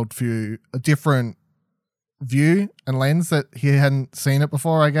the world through a different view and lens that he hadn't seen it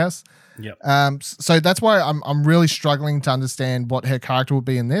before, I guess. Yep. So that's why I'm really struggling to understand what her character will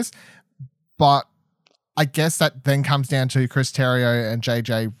be in this. But I guess that then comes down to Chris Terrio and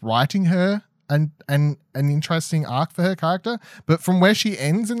JJ writing her an interesting arc for her character. But from where she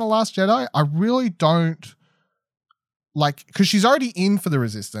ends in The Last Jedi, I really don't because she's already in for the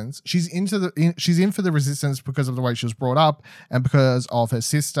Resistance. She's in for the Resistance because of the way she was brought up and because of her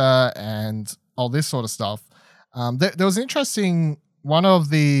sister and all this sort of stuff. There was an interesting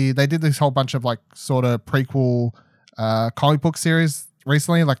they did this whole bunch of sort of prequel comic book series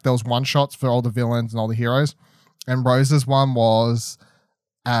recently. There was one shots for all the villains and all the heroes, and Rose's one was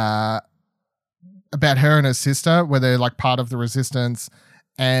about her and her sister, where they're part of the Resistance,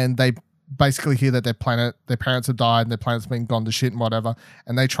 and they basically hear that their parents have died and their planet's been gone to shit and whatever,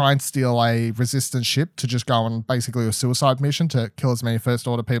 and they try and steal a Resistance ship to just go on basically a suicide mission to kill as many First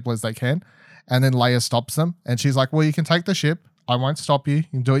Order people as they can. And then Leia stops them, and she's like, "Well, you can take the ship. I won't stop you. You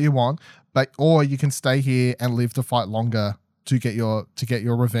can do what you want, or you can stay here and live to fight longer to get your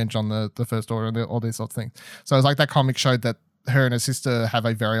revenge on the First Order and all these sort of things." So it's that comic showed that her and her sister have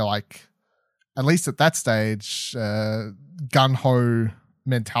a very at least at that stage, gun ho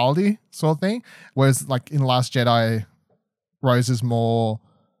mentality sort of thing. Whereas in The Last Jedi, Rose is more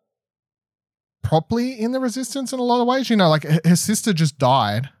properly in the Resistance in a lot of ways. Her sister just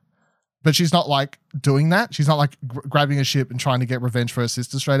died, but she's not doing that. She's not grabbing a ship and trying to get revenge for her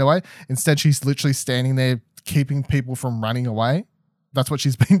sister straight away. Instead, she's literally standing there keeping people from running away. That's what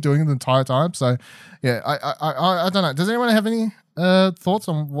she's been doing the entire time. So yeah, I don't know. Does anyone have any thoughts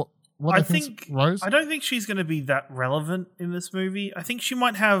on what I think Rose? I don't think she's going to be that relevant in this movie. I think she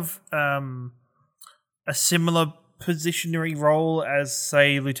might have a similar positionary role as,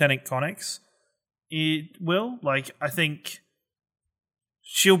 say, Lieutenant Connix. It will. I think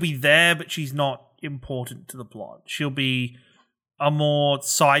she'll be there, but she's not important to the plot. She'll be a more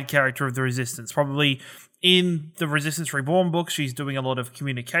side character of the Resistance. Probably in the Resistance Reborn book, she's doing a lot of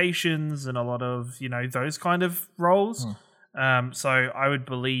communications and a lot of, those kind of roles. So I would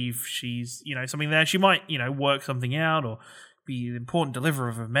believe she's, something there. She might, work something out or be an important deliverer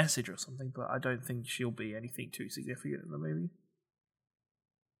of a message or something, but I don't think she'll be anything too significant in the movie.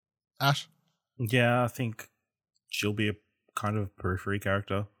 Ash? Yeah, I think she'll be a kind of periphery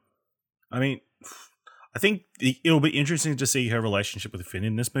character. I mean, I think it'll be interesting to see her relationship with Finn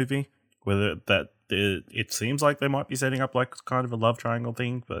in this movie. Whether it seems like they might be setting up kind of a love triangle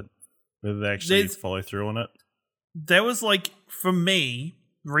thing, but whether they actually follow through on it. There was for me,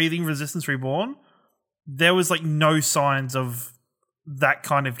 reading Resistance Reborn, there was no signs of that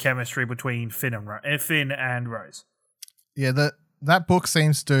kind of chemistry between Finn and Rose. Yeah, that book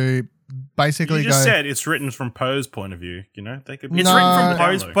seems to basically you just said it's written from Poe's point of view. They could be written from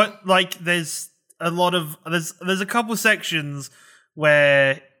Poe's, but there's a lot of there's a couple sections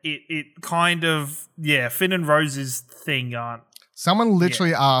where it kind of Finn and Rose's thing aren't. Someone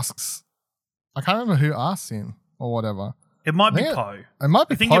literally asks, I can't remember who asks him. or whatever. It might be Poe. It might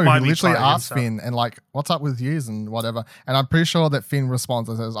be Poe who literally asks himself. Finn and like, what's up with yous and whatever. And I'm pretty sure that Finn responds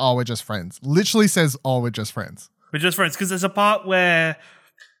and says, oh, we're just friends. Literally says, oh, we're just friends. We're just friends. Because there's a part where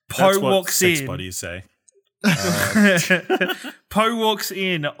Poe walks in. Sex buddies say. Poe walks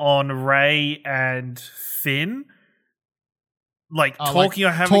in on Rey and Finn. Like talking or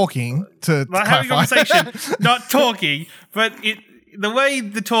having... Talking to like having a conversation. Not talking, but the way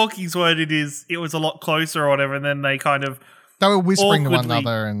the talking's worded is it was a lot closer or whatever, and then they kind of they were whispering to one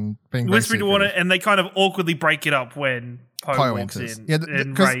another and being whispering to one another, and they kind of awkwardly break it up when Poe walks in. Yeah,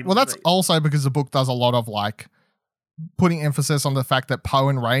 that's also because the book does a lot of like putting emphasis on the fact that Poe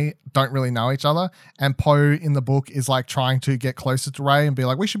and Rey don't really know each other, and Poe in the book is like trying to get closer to Rey and be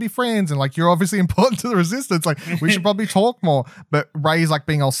like, we should be friends, and like you're obviously important to the Resistance, like we should probably talk more. But Rey's like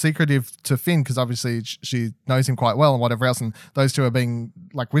being all secretive to Finn because obviously she knows him quite well and whatever else, and those two are being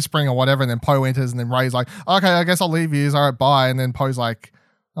like whispering or whatever, and then Poe enters and then Rey's like, okay, I guess I'll leave you, all right, bye. And then Poe's like,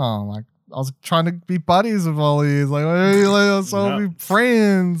 oh, like I was trying to be buddies with all of you, like let's all be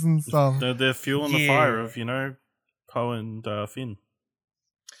friends and stuff. They're fueling the fire of Poe and Finn.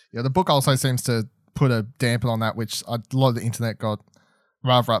 Yeah, the book also seems to put a damper on that, which a lot of the internet got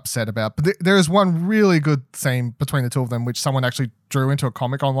rather upset about. But there is one really good scene between the two of them, which someone actually drew into a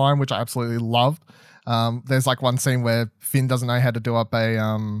comic online, which I absolutely loved. There's like one scene where Finn doesn't know how to do up a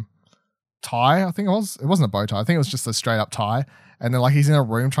tie, I think it was. It wasn't a bow tie. I think it was just a straight up tie. And then like he's in a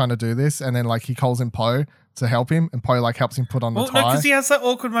room trying to do this, and then like he calls in Poe to help him, and Poe like helps him put on the tie. No, because he has that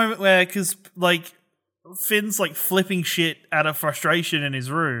awkward moment where, because like Finn's like flipping shit out of frustration in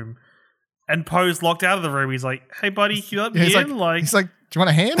his room, and Poe's locked out of the room. He's like, "Hey, buddy, can you let me in?" He's like, "Do you want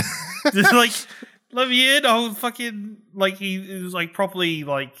a hand?" Just like, let me in. Oh, fucking! Like he was like properly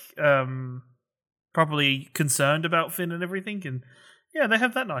concerned about Finn and everything, and yeah, they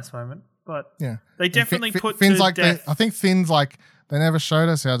have that nice moment. But yeah, they definitely put Finn's to like, death. I think Finn's like, they never showed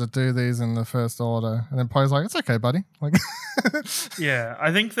us how to do these in the First Order, and then Poe's like, "It's okay, buddy." Like, yeah,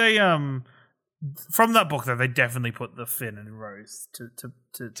 I think they from that book though, they definitely put the Finn and Rose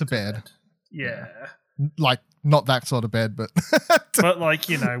to bed. Yeah. Like not that sort of bed, but but like,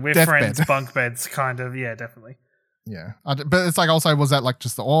 you know, we're friends, bed. Bunk beds, kind of. Yeah, definitely. Yeah, but it's like also, was that like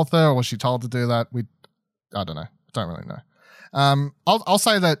just the author, or was she told to do that? I don't know. Don't really know. I'll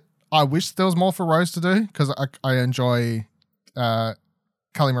say that I wish there was more for Rose to do, because I enjoy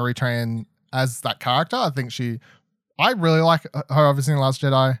Kelly Marie Tran as that character. I think I really like her obviously in Last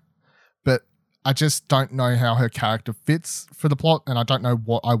Jedi, but I just don't know how her character fits for the plot, and I don't know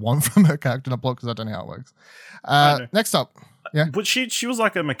what I want from her character in the plot because I don't know how it works. Next up. Yeah. But she was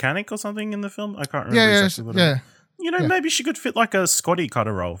like a mechanic or something in the film? I can't remember exactly what it was. You know, maybe she could fit like a Scotty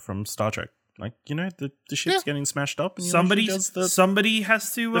cutter role from Star Trek. Like, you know, the ship's getting smashed up. And somebody has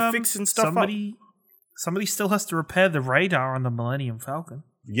to fixing stuff Somebody still has to repair the radar on the Millennium Falcon.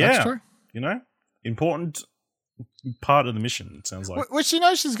 Yeah. That's true. You know, important part of the mission, it sounds like. Which, you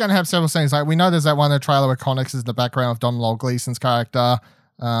know, she's going to have several scenes. Like, we know there's that one in the trailer where Connix is in the background of Domhnall Gleeson's character,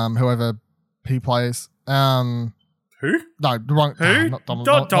 whoever he plays. Who? No, the wrong. Who? Not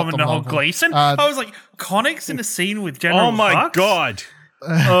Domhnall Gleeson. I was like, Connix in a scene with General Oh my Hux? god.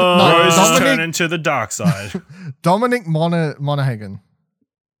 Rose is turning to the dark side. Dominic Monaghan.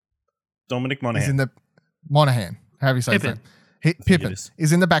 Dominic Monaghan. He's in the Monaghan. However you say his name. Pippin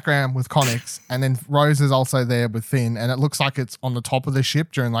is in the background with Connix, and then Rose is also there with Finn, and it looks like it's on the top of the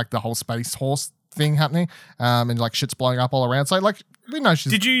ship during like the whole space horse thing happening, and like shit's blowing up all around. So like we know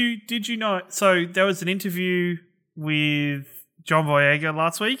she's. Did you know? So there was an interview with John Boyega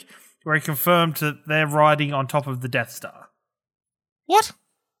last week where he confirmed that they're riding on top of the Death Star. What?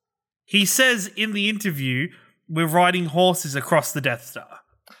 He says in the interview, we're riding horses across the Death Star.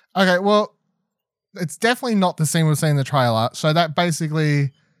 Okay, well, it's definitely not the scene we've seen in the trailer. So that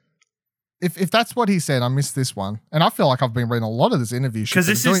basically, if that's what he said, I missed this one. And I feel like I've been reading a lot of this interview shit.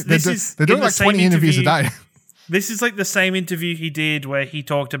 Because they're doing like 20 interviews a day. This is like the same interview he did where he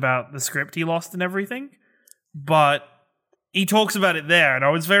talked about the script he lost and everything. But he talks about it there, and I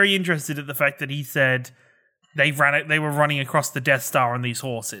was very interested at the fact that he said they were running across the Death Star on these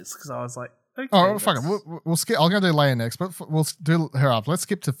horses, because I was like, okay. Oh, fuck it. We'll skip. I'm going to do Leia next, but we'll do her up. Let's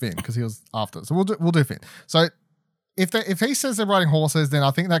skip to Finn because he was after. So we'll do Finn. So if he says they're riding horses, then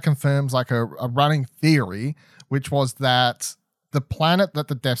I think that confirms like a running theory, which was that the planet that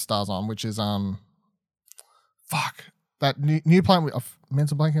the Death Star's on, which is that new planet. I've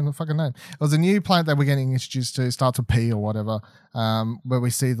mental blanking the fucking name. It was a new planet that we're getting introduced to, starts with P or whatever, where we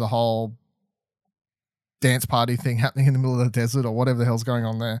see the whole dance party thing happening in the middle of the desert or whatever the hell's going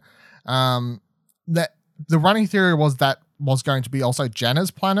on there. That the running theory was that was going to be also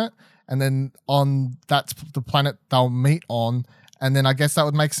Janna's planet, and then on that's the planet they'll meet on. And then I guess that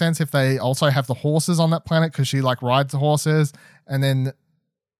would make sense if they also have the horses on that planet because she like rides the horses. And then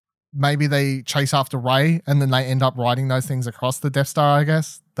maybe they chase after Rey and then they end up riding those things across the Death Star, I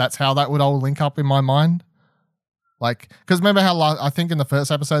guess. That's how that would all link up in my mind. Like, because remember how I think in the first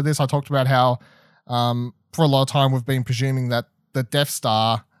episode of this, I talked about how for a lot of time we've been presuming that the Death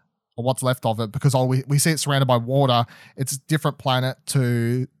Star, or what's left of it, because we see it surrounded by water, it's a different planet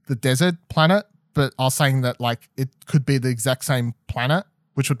to the desert planet. But I was saying that like it could be the exact same planet,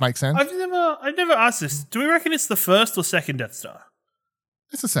 which would make sense. I've never asked this. Do we reckon it's the first or second Death Star?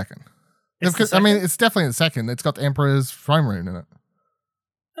 It's the second. It's the second? I mean, it's definitely the second. It's got the Emperor's throne room in it.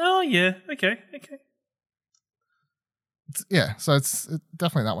 Oh yeah. Okay. So it's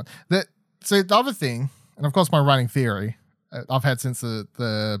definitely that one. So the other thing, and of course my running theory I've had since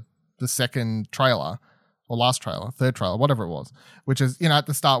the second trailer or last trailer, third trailer, whatever it was, which is, at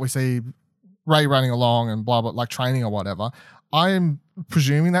the start we see Rey running along and blah, blah, like training or whatever. I'm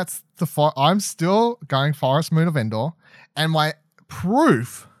presuming that's I'm still going Forest Moon of Endor. And my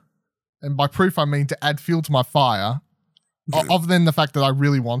proof, and by proof I mean to add fuel to my fire, other than the fact that I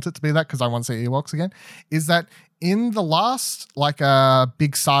really want it to be that because I want to see Ewoks again, is that in the last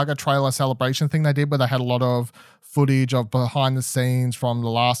big saga trailer celebration thing they did where they had a lot of footage of behind the scenes from the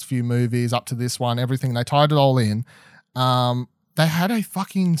last few movies up to this one, everything, they tied it all in. They had a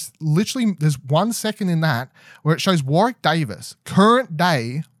fucking, literally, there's 1 second in that where it shows Warwick Davis, current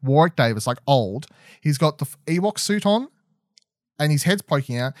day Warwick Davis, like old. He's got the Ewok suit on and his head's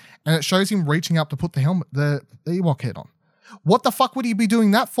poking out and it shows him reaching up to put the Ewok head on. What the fuck would he be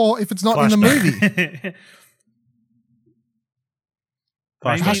doing that for if it's not in the movie?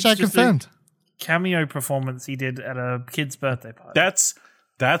 Hashtag confirmed. Cameo performance he did at a kid's birthday party.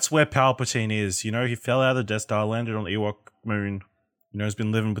 That's where Palpatine is. He fell out of the Death Star, landed on Ewok Moon. Has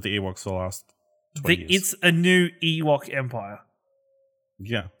been living with the Ewoks for the last 20 years. It's a new Ewok empire.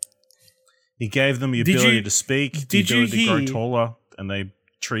 Yeah. He gave them the ability to speak, the ability to grow taller, and they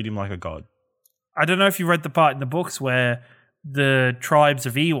treat him like a god. I don't know if you read the part in the books where the tribes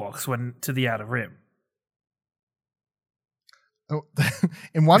of Ewoks went to the Outer Rim. Oh,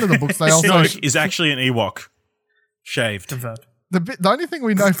 in one of the books, they also is actually an Ewok, shaved. Confirmed. The only thing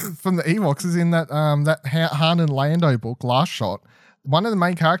we know from the Ewoks is in that Han and Lando book, Last Shot. One of the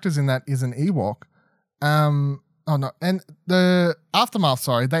main characters in that is an Ewok. And the Aftermath.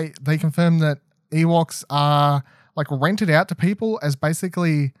 Sorry, they confirmed that Ewoks are like rented out to people as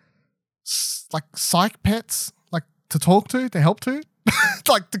basically like psych pets, like to talk to help to,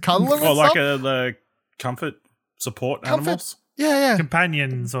 like to cuddle them. Or like the comfort support animals. Yeah.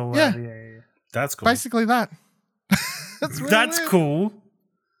 Companions or whatever. Yeah. That's cool. Basically that. That's cool.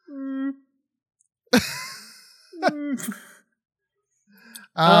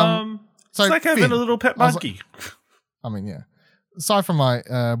 So it's like having a little pet monkey. Yeah. Aside from my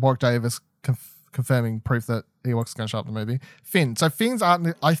Warwick Davis confirming proof that Ewoks going to show up in the movie, Finn. So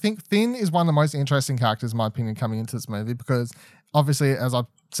I think Finn is one of the most interesting characters, in my opinion, coming into this movie because obviously, as I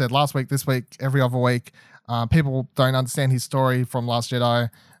said last week, this week, every other week, people don't understand his story from Last Jedi.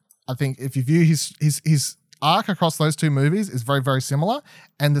 I think if you view his arc across those two movies is very, very similar.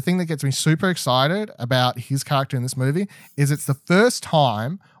 And the thing that gets me super excited about his character in this movie is it's the first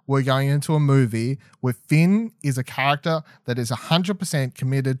time we're going into a movie where Finn is a character that is 100%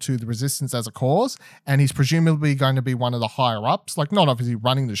 committed to the Resistance as a cause, and he's presumably going to be one of the higher ups, like not obviously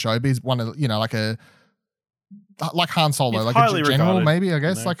running the show, but he's one of, like Han Solo, he's like highly a general, regarded, maybe, I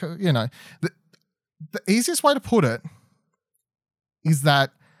guess, the easiest way to put it is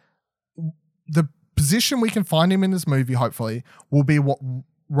that the position we can find him in this movie, hopefully, will be what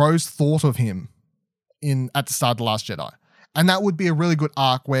Rose thought of him at the start of The Last Jedi. And that would be a really good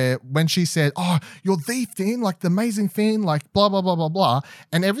arc where when she said, "Oh, you're the Finn, like the amazing Finn, like blah, blah, blah, blah, blah."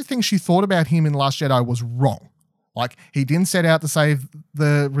 And everything she thought about him in The Last Jedi was wrong. Like, he didn't set out to save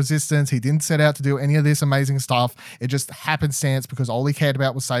the Resistance. He didn't set out to do any of this amazing stuff. It just happenstance because all he cared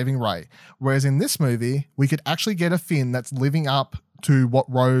about was saving Rey. Whereas in this movie, we could actually get a Finn that's living up to what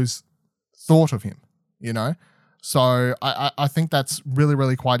Rose thought of him, So I think that's really,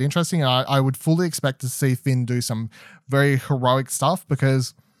 really quite interesting. And I would fully expect to see Finn do some very heroic stuff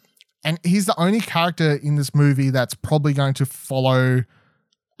and he's the only character in this movie that's probably going to follow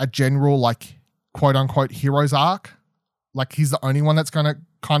a general, like, quote unquote hero's arc. Like, he's the only one that's going to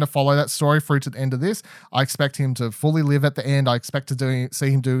kind of follow that story through to the end of this. I expect him to fully live at the end. I expect to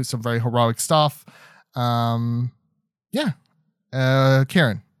see him do some very heroic stuff. Ciaran.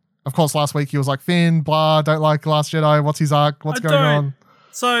 Of course, last week he was like, Finn, blah, don't like Last Jedi. What's his arc? What's going on?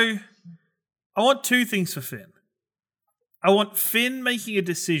 So, I want two things for Finn. I want Finn making a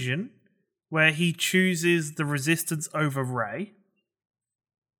decision where he chooses the Resistance over Rey,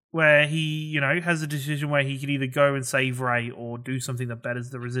 where he, has a decision where he could either go and save Rey or do something that betters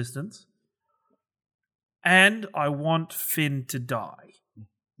the Resistance. And I want Finn to die.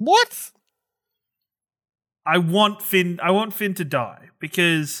 What? I want Finn to die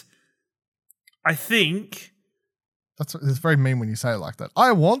because I think it's very mean when you say it like that.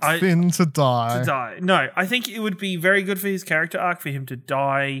 I want Finn to die. No, I think it would be very good for his character arc for him to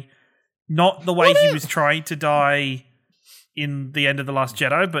die, not the way he was trying to die in the end of The Last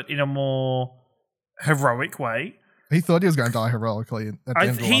Jedi, but in a more heroic way. He thought he was going to die heroically at the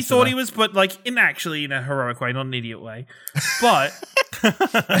end of The Last thought Jedi. He was, but actually in a heroic way, not an idiot way. But,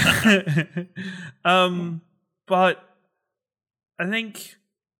 but I think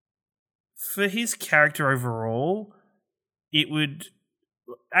for his character overall, it would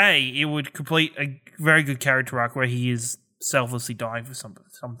complete a very good character arc where he is selflessly dying for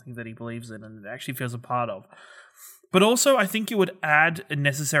something that he believes in and actually feels a part of. But also, I think it would add a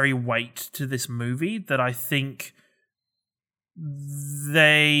necessary weight to this movie that I think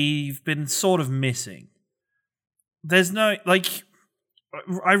they've been sort of missing. There's no, why did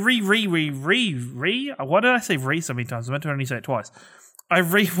I say re so many times? I meant to only say it twice. I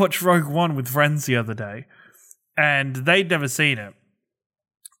rewatched Rogue One with friends the other day, and they'd never seen it.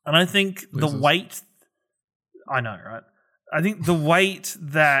 And I think the weight, I know, right? I think the weight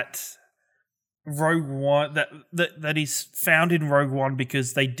that Rogue One, that is found in Rogue One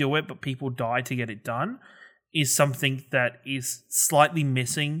because they do it, but people die to get it done, is something that is slightly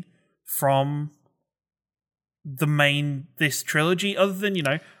missing from this trilogy, other than,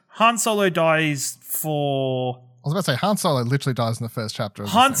 Han Solo dies for... I was about to say, Han Solo literally dies in the first chapter.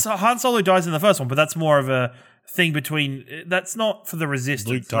 Han Solo dies in the first one, but that's more of a thing between... That's not for the Resistance.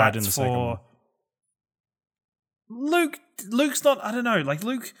 Luke died in the second one. Luke's not... I don't know.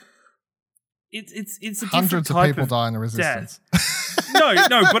 Luke... It's a hundreds of people die in the Resistance. no,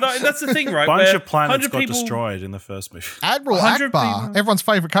 but that's the thing, right? A bunch of planets got destroyed in the first movie. Admiral Akbar, everyone's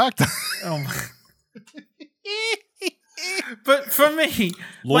favorite character. Oh my. But for me,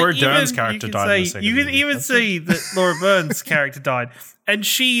 Laura Dern's character died in the second movie. You can even see that Laura Dern's character died, and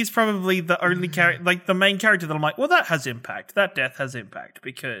she's probably the only character, the main character that I'm like, well, that has impact. That death has impact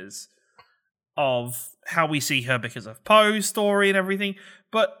because of how we see her because of Poe's story and everything.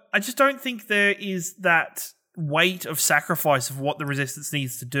 But I just don't think there is that weight of sacrifice of what the Resistance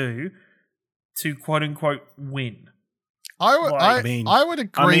needs to do to quote unquote win. I would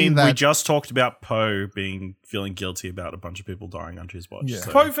agree that we just talked about Poe feeling guilty about a bunch of people dying under his watch. Yeah.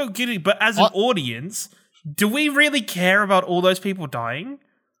 So. Poe felt guilty, but as an audience, do we really care about all those people dying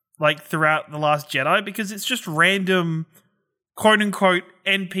throughout The Last Jedi? Because it's just random quote unquote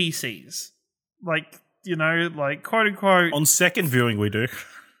NPCs. Quote unquote. On second viewing, we do.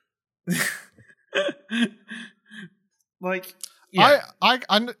 Yeah.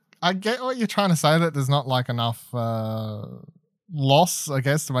 I get what you're trying to say, that there's not enough loss, I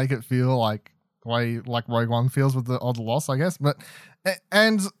guess, to make it feel like the way Rogue One feels with the loss, I guess.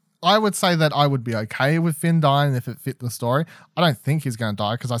 And I would say that I would be okay with Finn dying if it fit the story. I don't think he's going to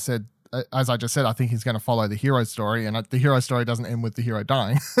die because as I just said, I think he's going to follow the hero story, and the hero story doesn't end with the hero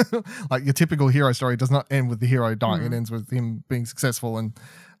dying. Your typical hero story does not end with the hero dying. It ends with him being successful and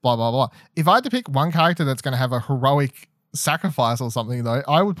blah, blah, blah. If I had to pick one character that's going to have a heroic sacrifice or something, though,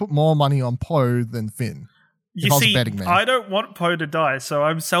 I would put more money on Poe than Finn. You see, I don't want Poe to die, so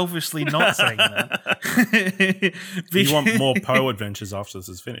I'm selfishly not saying that. You want more Poe adventures after this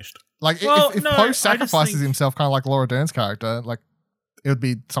is finished. If Poe sacrifices himself, kind of like Laura Dern's character, it would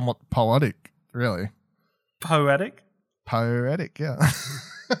be somewhat poetic, really. Poetic? Poetic, yeah.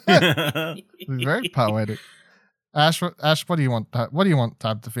 Very poetic. Ash, what do you want? What do you want to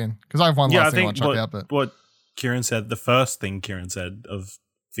have to Finn? Because I have one last thing I want to check out. But what Ciaran said, the first thing Ciaran said of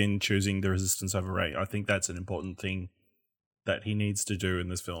Finn choosing the Resistance over Rey, I think that's an important thing that he needs to do in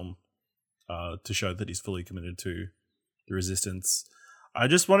this film to show that he's fully committed to the Resistance. I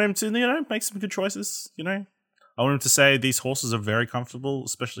just want him to, make some good choices. I want him to say these horses are very comfortable,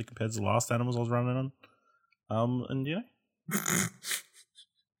 especially compared to the last animals I was running on.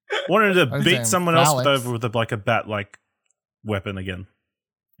 Wanted to beat someone else over with a bat weapon again.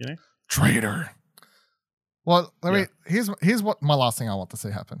 Traitor. Well, here's what my last thing I want to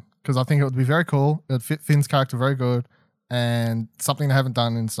see happen, because I think it would be very cool. It would fit Finn's character very good, and something they haven't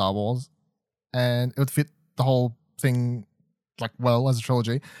done in Star Wars, and it would fit the whole thing well as a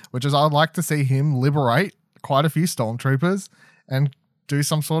trilogy. Which is, I would like to see him liberate quite a few stormtroopers and do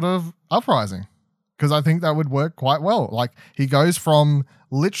some sort of uprising, because I think that would work quite well. He goes from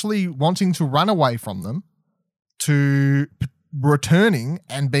literally wanting to run away from them to returning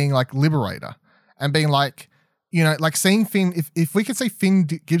and being like liberator and being like, you know, like seeing Finn, if we could see Finn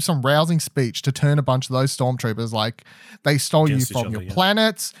give some rousing speech to turn a bunch of those stormtroopers, like they stole you from your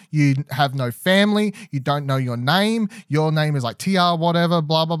planets, you have no family, you don't know your name is like TR whatever,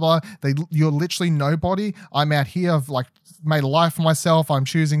 blah, blah, blah. You're literally nobody. I'm out here, I've like made a life for myself. I'm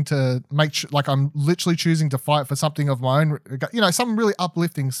choosing to I'm literally choosing to fight for something of my own, you know, some really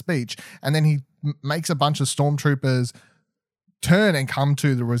uplifting speech. And then he makes a bunch of stormtroopers turn and come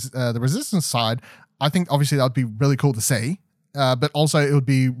to the resistance side. I think obviously that would be really cool to see, but also it would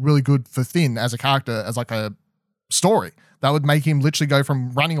be really good for Finn as a character, as like a story. That would make him literally go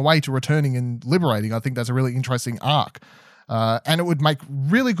from running away to returning and liberating. I think that's a really interesting arc. And it would make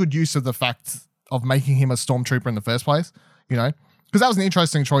really good use of the fact of making him a stormtrooper in the first place, you know, because that was an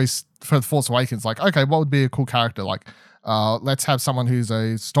interesting choice for The Force Awakens. Like, okay, what would be a cool character? Like, let's have someone who's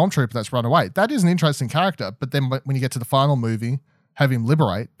a stormtrooper that's run away. That is an interesting character. But then when you get to the final movie, have him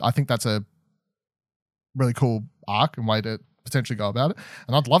liberate, I think that's a really cool arc and way to potentially go about it.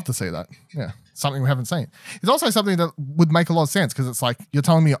 And I'd love to see that. Yeah. Something we haven't seen. It's also something that would make a lot of sense because it's like, you're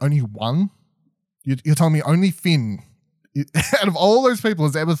telling me only one? You're telling me only Finn out of all those people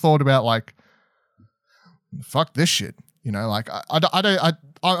has ever thought about like, fuck this shit. You know, like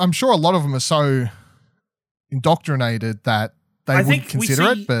I'm sure a lot of them are so indoctrinated that they wouldn't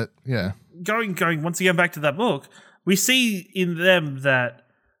consider it, but yeah. Going once again back to that book, we see in them that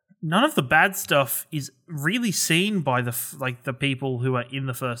none of the bad stuff is really seen by the people who are in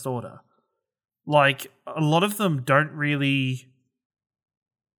the First Order. Like, a lot of them don't really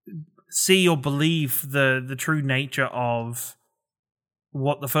see or believe the true nature of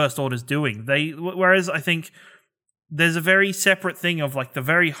what the First Order's doing. Whereas I think there's a very separate thing of like the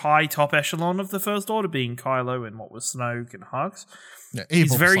very high top echelon of the First Order being Kylo and what was Snoke and Hux. Yeah,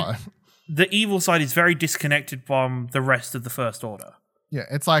 evil side. The evil side is very disconnected from the rest of the First Order. Yeah,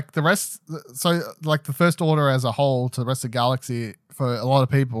 it's like the rest, so like the First Order as a whole to the rest of the galaxy for a lot of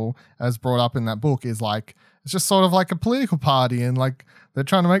people, as brought up in that book, is like, it's just sort of like a political party and like they're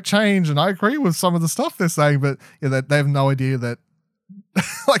trying to make change. And I agree with some of the stuff they're saying, but yeah, they have no idea that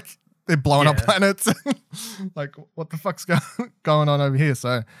like they're blowing up planets. Like, what the fuck's going on over here?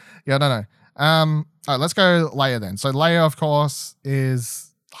 So yeah, I don't know. All right, let's go Leia then. So Leia, of course,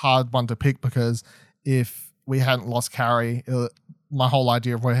 is hard one to pick because if we hadn't lost Carrie, my whole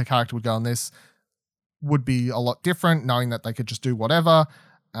idea of where her character would go in this would be a lot different, knowing that they could just do whatever.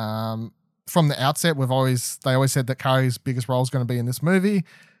 From the outset, they always said that Carrie's biggest role is going to be in this movie.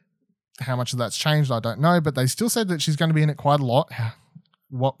 How much of that's changed, I don't know, but they still said that she's going to be in it quite a lot.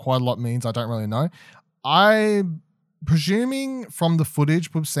 What quite a lot means, I don't really know. I'm presuming from the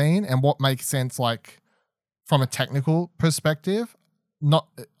footage we've seen and what makes sense, like from a technical perspective,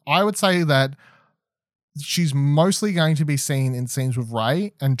 I would say that she's mostly going to be seen in scenes with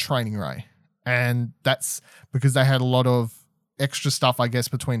Rey and training Rey. And that's because they had a lot of extra stuff, I guess,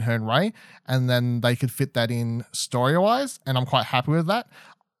 between her and Rey, and then they could fit that in story-wise, and I'm quite happy with that.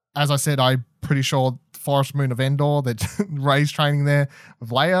 As I said, I'm pretty sure Forest Moon of Endor, that Rey's training there with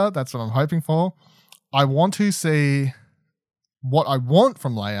Leia. That's what I'm hoping for. I want to see what I want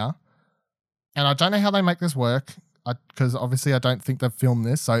from Leia, and I don't know how they make this work, because obviously I don't think they've filmed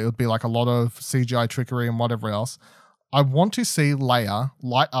this, so it would be like a lot of CGI trickery and whatever else. I want to see Leia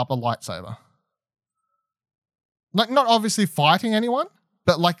light up a lightsaber. Like, not obviously fighting anyone,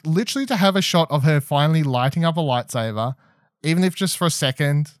 but like literally to have a shot of her finally lighting up a lightsaber, even if just for a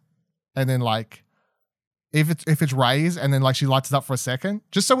second, and then like if it's Rey's and then like she lights it up for a second,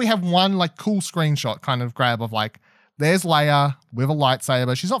 just so we have one like cool screenshot kind of grab of like, there's Leia with a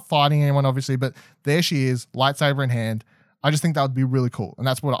lightsaber. She's not fighting anyone, obviously, but there she is, lightsaber in hand. I just think that would be really cool. And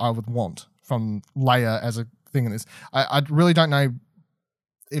that's what I would want from Leia as a thing in this. I really don't know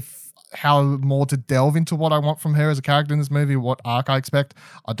how more to delve into what I want from her as a character in this movie, what arc I expect.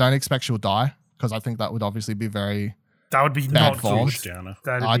 I don't expect she'll die, because I think that would obviously be that would be bad not form.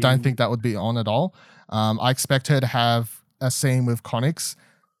 I don't think that would be on at all. I expect her to have a scene with Connix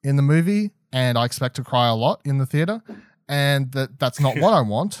in the movie, and I expect to cry a lot in the theater. And that's not what I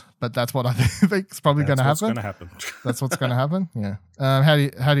want, but that's what I think is probably going to happen. That's what's going to happen. Yeah.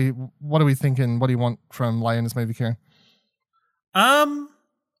 What are we thinking? What do you want from Leia in this movie, Ciaran?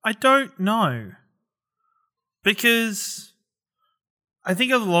 I don't know, because I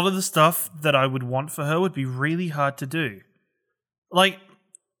think a lot of the stuff that I would want for her would be really hard to do. Like,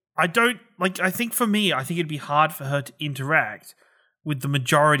 I think for me, I think it'd be hard for her to interact with the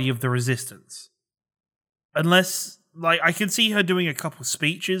majority of the Resistance. Unless, like, I can see her doing a couple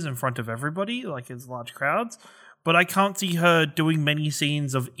speeches in front of everybody, like as large crowds, but I can't see her doing many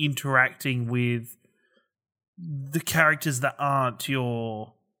scenes of interacting with the characters that aren't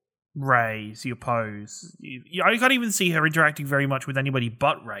your Reys, your Poes. I can't even see her interacting very much with anybody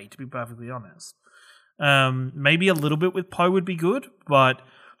but Rey, to be perfectly honest. Maybe a little bit with Poe would be good, but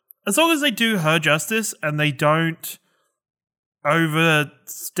as long as they do her justice and they don't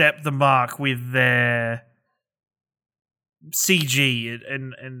overstep the mark with their CG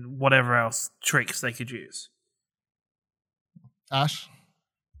and whatever else tricks they could use. Ash?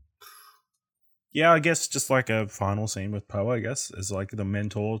 Yeah, I guess just like a final scene with Poe, I guess, as like the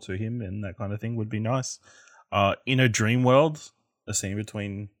mentor to him and that kind of thing would be nice. In a dream world, a scene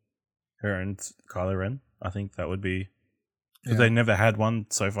between her and Kylo Ren, I think that would be... Because they never had one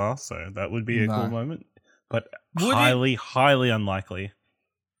so far, so that would be a cool moment. But highly unlikely.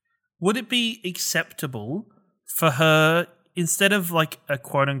 Would it be acceptable for her, instead of like a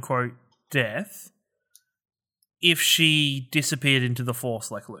quote-unquote death, if she disappeared into the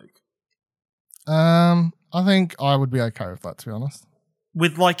Force like Luke? I think I would be okay with that, to be honest.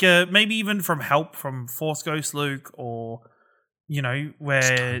 With like maybe even from help from Force Ghost Luke, or where it's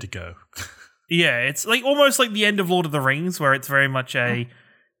time to go. Yeah, it's like almost like the end of Lord of the Rings, where it's very much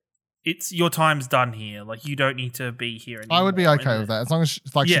it's your time's done here. Like you don't need to be here anymore. I would be okay with that as long as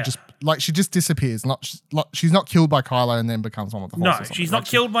she just disappears. She's not killed by Kylo and then becomes one with the Force. No, she's not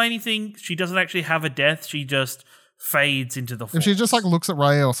killed by anything. She doesn't actually have a death. She just fades into the Force. If she just like looks at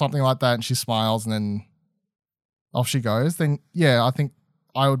Rey or something like that and she smiles and then off she goes, then yeah, I think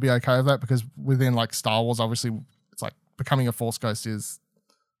I would be okay with that, because within like Star Wars, obviously, it's like becoming a Force ghost it's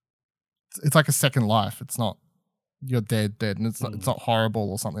like a second life. It's not you're dead, and it's not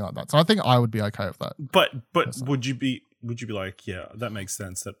horrible or something like that. So I think I would be okay with that. But would you be like, yeah, that makes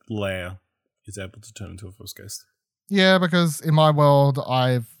sense that Leia is able to turn into a Force ghost? Yeah, because in my world,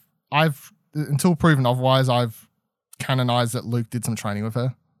 I've until proven otherwise, I've canonized that Luke did some training with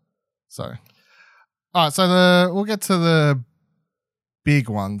her. So, all right, so we'll get to the big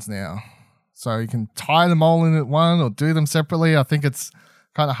ones now. So you can tie them all in at one or do them separately. I think it's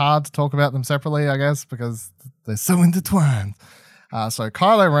kind of hard to talk about them separately, I guess, because they're so intertwined. So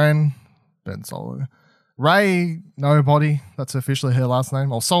Kylo Ren, Ben Solo. Rey, nobody. That's officially her last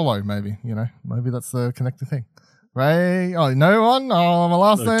name. Or Solo, maybe. Maybe that's the connecting thing. Rey, no one? Oh, my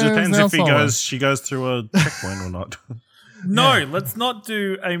last name depends is now if she goes through a checkpoint or not. No, let's not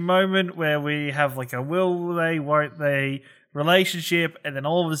do a moment where we have like a will they, won't they relationship, and then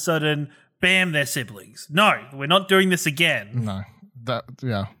all of a sudden, bam, they're siblings. No, we're not doing this again. No, No,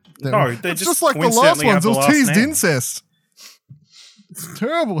 they're it's just like the last ones. It was teased incest. It's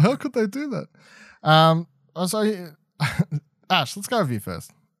terrible. How could they do that? So Ash, let's go with you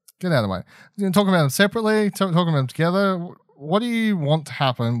first. Get out of the way. You're talking about them separately, talking about them together. What do you want to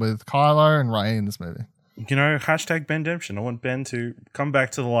happen with Kylo and Rey in this movie? Hashtag Bendemption. I want Ben to come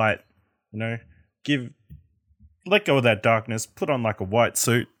back to the light. Let go of that darkness. Put on like a white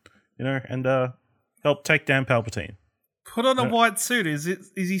suit, and help take down Palpatine. Put on a white suit. Is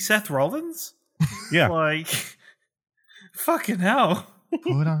he Seth Rollins? Yeah. Like, fucking hell.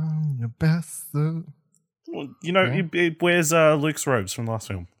 Put on your best suit. Well, he wears Luke's robes from the last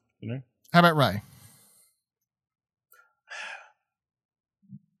film. How about Rey?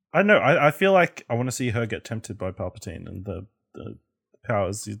 I know. I feel like I want to see her get tempted by Palpatine and the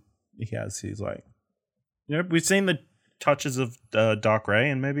powers he has. He's like, we've seen the touches of Dark Rey,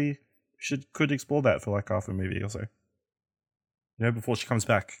 and maybe could explore that for like half a movie or so. Before she comes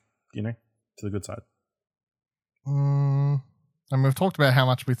back, to the good side. And we've talked about how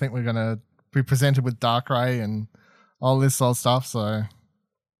much we think we're going to be presented with Dark Rey and all this sort of stuff. So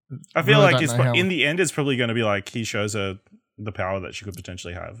I feel like in the end, it's probably going to be like he shows her the power that she could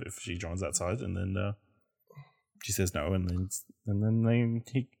potentially have if she joins that side, and then she says no, and then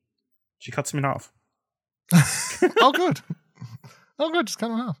she cuts him in half. Oh, good. Just cut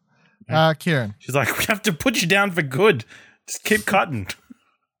him in half. Ciaran. She's like, we have to put you down for good. Just keep cutting.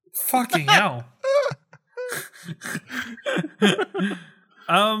 Fucking hell.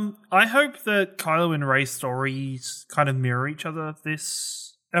 I hope that Kylo and Rey's stories kind of mirror each other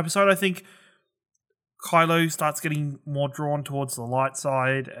this episode. I think Kylo starts getting more drawn towards the light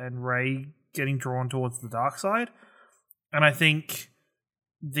side and Rey getting drawn towards the dark side. And I think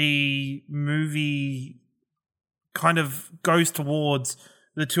the movie kind of goes towards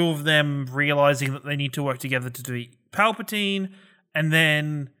the two of them realizing that they need to work together to defeat Palpatine, and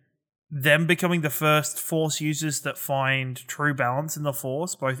then them becoming the first Force users that find true balance in the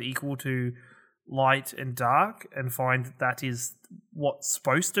Force, both equal to light and dark, and find that is what's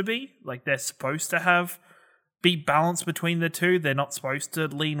supposed to be. Like, they're supposed to be balanced between the two. They're not supposed to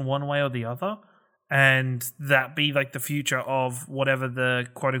lean one way or the other. And that be like the future of whatever the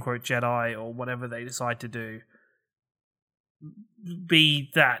quote-unquote Jedi or whatever they decide to do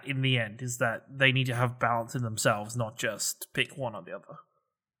be that in the end, is that they need to have balance in themselves, not just pick one or the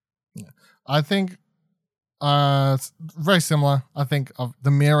other. I think it's very similar. I think of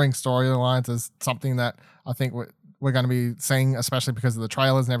the mirroring storylines is something that I think we're going to be seeing, especially because of the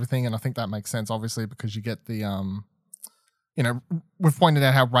trailers and everything. And I think that makes sense, obviously, because you get the, we've pointed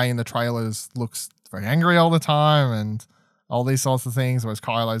out how Rey in the trailers looks very angry all the time and all these sorts of things, whereas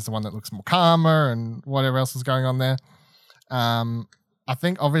Kylo's the one that looks more calmer and whatever else is going on there. I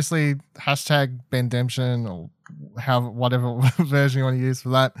think obviously #Bendemption or whatever version you want to use for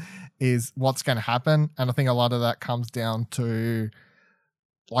that is what's going to happen. And I think a lot of that comes down to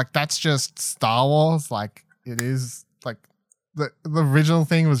like, that's just Star Wars. Like it is like the original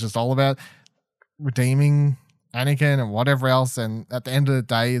thing was just all about redeeming Anakin and whatever else. And at the end of the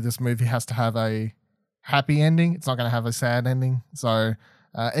day, this movie has to have a happy ending. It's not going to have a sad ending. So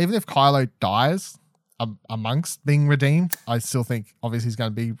even if Kylo dies amongst being redeemed, I still think obviously he's going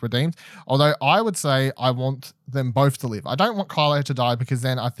to be redeemed. Although I would say I want them both to live. I don't want Kylo to die because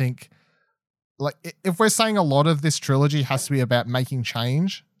then I think like if we're saying a lot of this trilogy has to be about making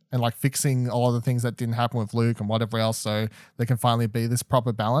change and like fixing all of the things that didn't happen with Luke and whatever else so there can finally be this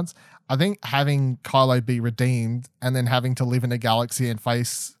proper balance. I think having Kylo be redeemed and then having to live in a galaxy and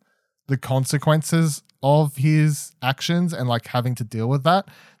face the consequences of his actions and like having to deal with that,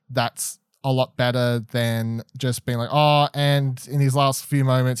 that's a lot better than just being like, oh, and in his last few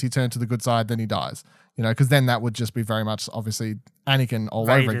moments he turned to the good side, then he dies. Because then that would just be very much obviously Anakin all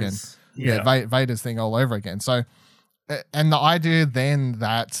over again. Yeah, Vader's thing all over again. So, and the idea then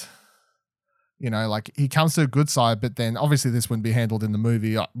that, like he comes to a good side, but then obviously this wouldn't be handled in the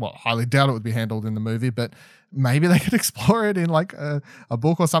movie. Well, highly doubt it would be handled in the movie, but maybe they could explore it in like a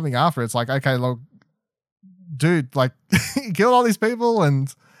book or something after. It's like, okay, look, dude, like you killed all these people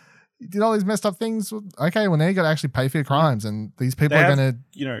and you did all these messed up things. Okay, well now you got to actually pay for your crimes, and these people are going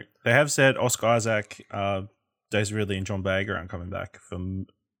to, they have said Oscar Isaac, Daisy Ridley, and John Boyega aren't coming back from.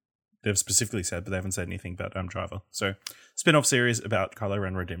 They've specifically said, but they haven't said anything about Driver. So, spin-off series about Kylo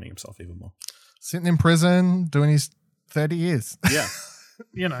Ren redeeming himself even more. Sitting in prison, doing his 30 years. Yeah.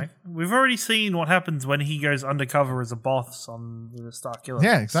 We've already seen what happens when he goes undercover as a boss on the Star Killer.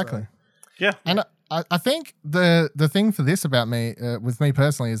 Yeah, exactly. So. Yeah. And I think the thing for this about me, with me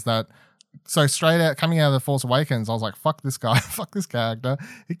personally, is that so straight out coming out of The Force Awakens, I was like, fuck this guy, fuck this character.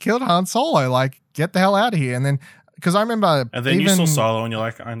 He killed Han Solo. Like, get the hell out of here. And then, because I remember. And then you saw Solo and you're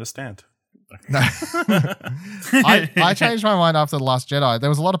like, I understand. No. I changed my mind after The Last Jedi. There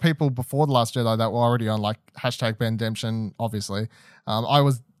was a lot of people before The Last Jedi that were already on like #Bendemption, obviously. I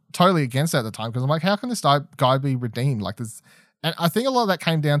was totally against it at the time because I'm like, how can this guy be redeemed? Like this. And I think a lot of that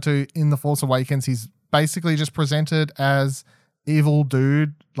came down to in The Force Awakens, he's basically just presented as evil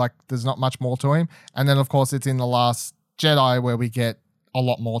dude. Like there's not much more to him. And then of course it's in The Last Jedi where we get a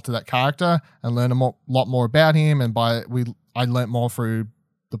lot more to that character and learn lot more about him. And I learned more through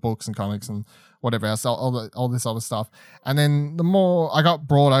the books and comics and whatever else, all this other stuff. And then the more I got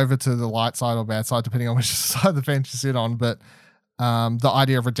brought over to the light side or bad side, depending on which side of the fence you sit on. But the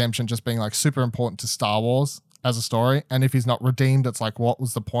idea of redemption just being like super important to Star Wars as a story. And if he's not redeemed, it's like, what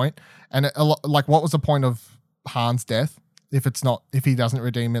was the point? And like, what was the point of Han's death if he doesn't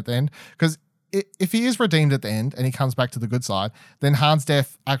redeem at the end? Because if he is redeemed at the end and he comes back to the good side, then Han's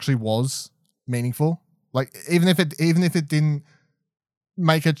death actually was meaningful. Like even if it didn't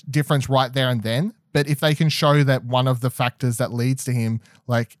make a difference right there and then, but if they can show that one of the factors that leads to him,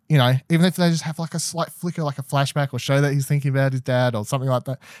 like, even if they just have like a slight flicker, like a flashback, or show that he's thinking about his dad or something like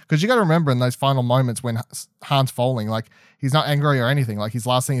that. Because you got to remember in those final moments when Han's falling, like he's not angry or anything. Like his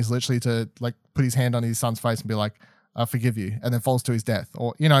last thing is literally to like put his hand on his son's face and be like, I forgive you, and then falls to his death.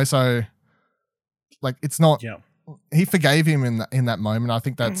 Or, so like it's not, he forgave him in that moment. I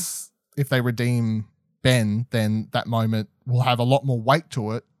think that's, if they redeem Ben, then that moment will have a lot more weight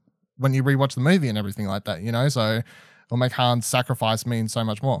to it when you rewatch the movie and everything like that, so it'll make Han's sacrifice mean so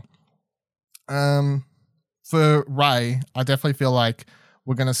much more. For Rey, I definitely feel like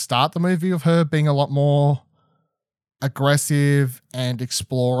we're going to start the movie with her being a lot more aggressive and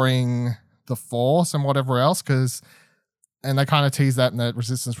exploring the Force and whatever else, and they kind of tease that in the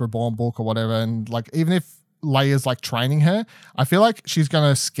Resistance Reborn book or whatever, and like even if Leia's like training her, I feel like she's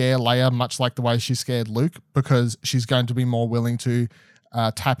going to scare Leia much like the way she scared Luke, because she's going to be more willing to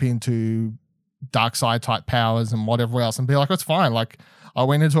tap into dark side type powers and whatever else and be like, it's fine. Like I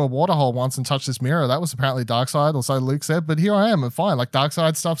went into a waterhole once and touched this mirror. That was apparently dark side, or so Luke said, but here I am. I'm fine. Like dark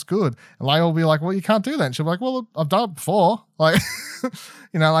side stuff's good. And Leia will be like, well, you can't do that. And she'll be like, well, I've done it before. Like,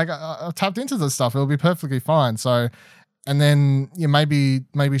 like I've tapped into this stuff. It'll be perfectly fine. So, and then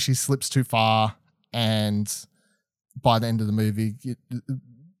maybe she slips too far and by the end of the movie.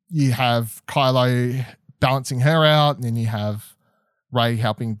 You have Kylo balancing her out, and then you have Rey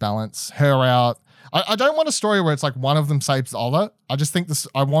helping balance her out. I don't want a story where it's like one of them saves the other. I just think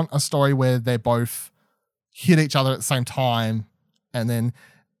I want a story where they both hit each other at the same time, and then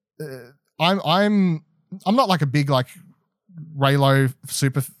I'm not like a big like Reylo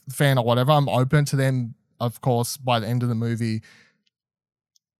super fan or whatever. I'm open to them, of course, by the end of the movie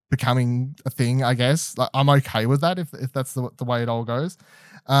becoming a thing, I guess. Like, I'm okay with that if that's the way it all goes.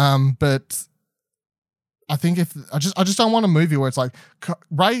 But I think I just don't want a movie where it's like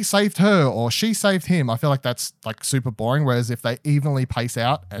Rey saved her or she saved him. I feel like that's like super boring. Whereas if they evenly pace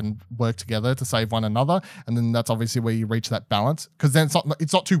out and work together to save one another, and then that's obviously where you reach that balance, because then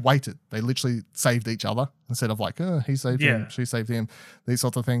it's not too weighted. They literally saved each other instead of like, he saved him, she saved him, these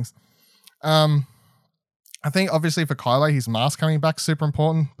sorts of things. I think obviously for Kylo, his mask coming back is super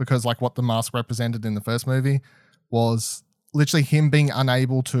important, because like what the mask represented in the first movie was literally him being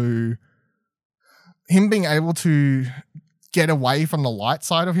able to get away from the light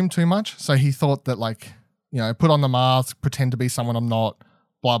side of him too much. So he thought that like, put on the mask, pretend to be someone I'm not,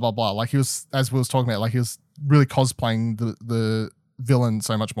 blah, blah, blah. Like he was, as we was talking about, like he was really cosplaying the villain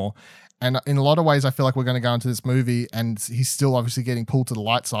so much more. And in a lot of ways, I feel like we're going to go into this movie and he's still obviously getting pulled to the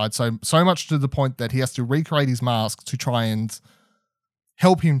light side. So much to the point that he has to recreate his mask to try and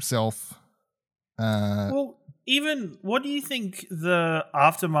help himself. Well, even what do you think the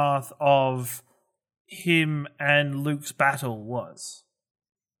aftermath of him and Luke's battle was?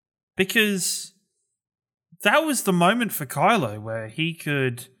 Because that was the moment for Kylo where he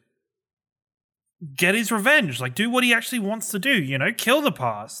could get his revenge, like do what he actually wants to do, kill the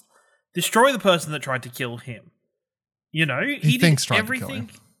past, destroy the person that tried to kill him. He thinks did everything.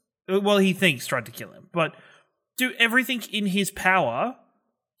 Well, he thinks tried to kill him, but do everything in his power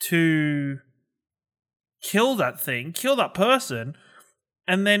to kill that thing, kill that person,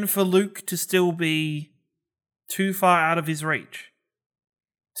 and then for Luke to still be too far out of his reach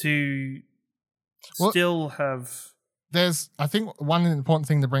to still have... There's, I think, one important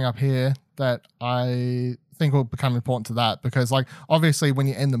thing to bring up here that I think will become important to that, because like obviously when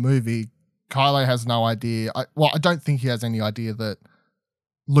you end the movie, Kylo has no idea. I don't think he has any idea that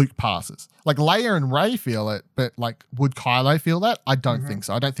Luke passes. Like Leia and Rey feel it, but like would Kylo feel that? I don't think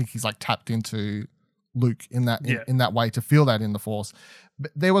so. I don't think he's like tapped into Luke in that in that way to feel that in the Force.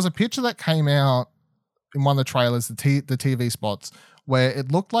 But there was a picture that came out in one of the trailers, the TV spots, where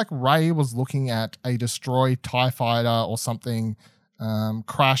it looked like Rey was looking at a destroyed TIE fighter or something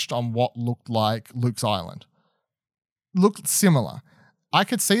crashed on what looked like Luke's island. Looked similar. I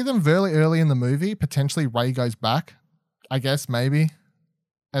could see them very early in the movie. Potentially Rey goes back, I guess, maybe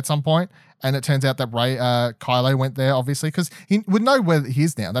at some point. And it turns out that Kylo went there, obviously, because he would know where he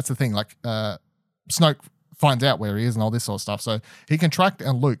is now. That's the thing. Like, Snoke finds out where he is and all this sort of stuff. So he can track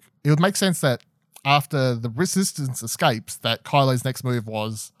down Luke. It would make sense that after the Resistance escapes, that Kylo's next move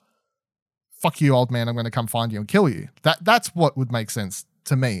was, fuck you, old man, I'm going to come find you and kill you. That's what would make sense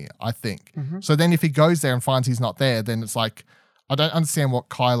to me, I think. So then if he goes there and finds he's not there, then it's like, I don't understand what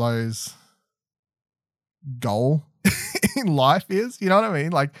Kylo's goal in life is. You know what I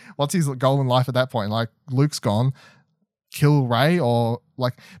mean? Like, what's his goal in life at that point? Like, Luke's gone, kill Rey, or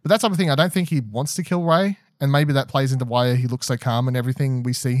like, but that's the other thing. I don't think he wants to kill Rey. And maybe that plays into why he looks so calm and everything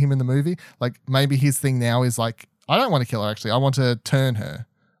we see him in the movie. Like maybe his thing now is like, I don't want to kill her actually. I want to turn her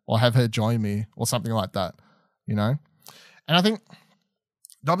or have her join me or something like that, And I think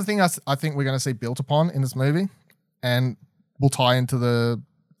the other thing I think we're going to see built upon in this movie, and will tie into the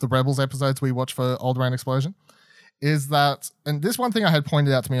Rebels episodes we watch for Alderaan Explosion, is that, and this one thing I had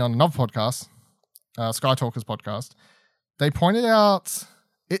pointed out to me on another podcast, Sky Talkers podcast, they pointed out...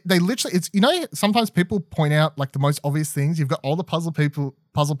 They literally, sometimes people point out like the most obvious things. You've got all the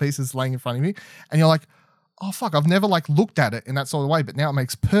puzzle pieces laying in front of you, and you're like, oh fuck, I've never like looked at it in that sort of way, but now it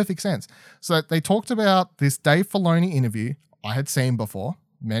makes perfect sense. So they talked about this Dave Filoni interview I had seen before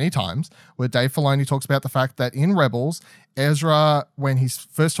many times, where Dave Filoni talks about the fact that in Rebels, Ezra, when he's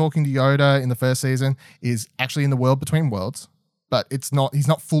first talking to Yoda in the first season, is actually in the world between worlds. But he's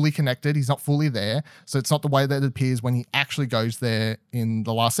not fully connected. He's not fully there. So it's not the way that it appears when he actually goes there in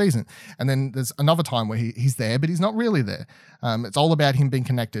the last season. And then there's another time where he's there, but he's not really there. It's all about him being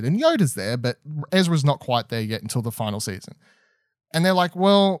connected. And Yoda's there, but Ezra's not quite there yet until the final season. And they're like,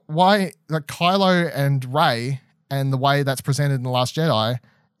 well, why? Like Kylo and Rey and the way that's presented in The Last Jedi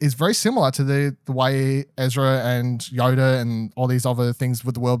is very similar to the way Ezra and Yoda and all these other things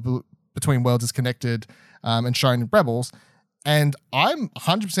with the world between worlds is connected and shown in Rebels. And I'm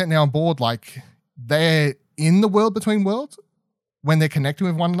 100% now on board, like, they're in the world between worlds when they're connecting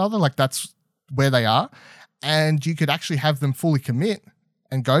with one another, like, that's where they are. and you could actually have them fully commit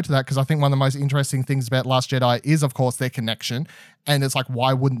and go to that, because I think one of the most interesting things about Last Jedi is, of course, their connection. And it's like,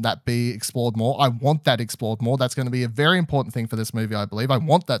 why wouldn't that be explored more? I want that explored more. That's going to be a very important thing for this movie, I believe. I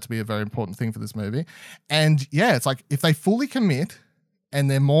want that to be a very important thing for this movie. And yeah, it's like, if they fully commit and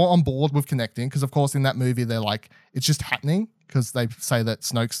they're more on board with connecting, because of course in that movie they're like, it's just happening because they say that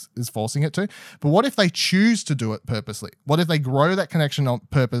Snoke is forcing it to. But what if they choose to do it purposely? What if they grow that connection on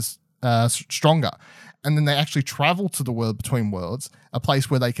purpose stronger, and then they actually travel to the world between worlds, a place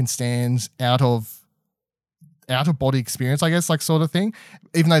where they can stand out of body experience, I guess, like sort of thing,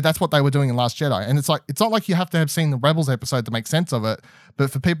 even though that's what they were doing in Last Jedi. And it's like, it's not like you have to have seen the Rebels episode to make sense of it,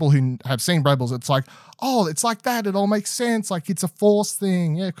 but for people who have seen Rebels, it's like, oh, it's like that, it all makes sense, like it's a Force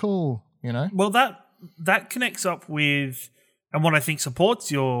thing, yeah, cool, you know? Well, that connects up with, and what I think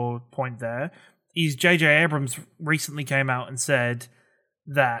supports your point there, is J.J. Abrams recently came out and said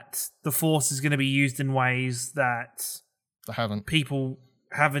that the Force is going to be used in ways that people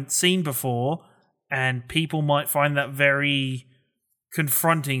haven't seen before, and people might find that very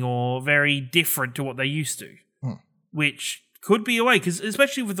confronting or very different to what they used to, which could be a way, because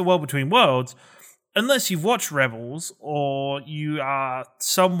especially with the World Between Worlds, unless you've watched Rebels or you are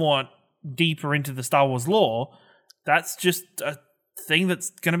somewhat deeper into the Star Wars lore, that's just a thing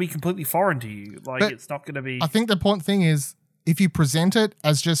that's going to be completely foreign to you. Like, but it's not going to be... I think the important thing is, if you present it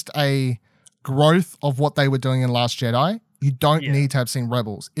as just a growth of what they were doing in Last Jedi, you don't need to have seen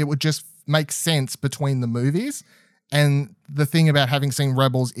Rebels. It would just make sense between the movies. And the thing about having seen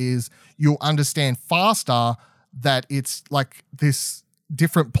Rebels is you'll understand faster that it's like this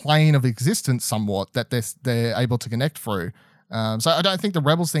different plane of existence somewhat that they're able to connect through. So I don't think the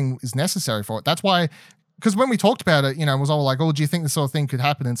Rebels thing is necessary for it. That's why... Because when we talked about it, you know, it was all like, oh, do you think this sort of thing could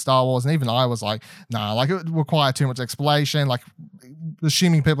happen in Star Wars? And even I was like, nah, like it would require too much explanation. Like,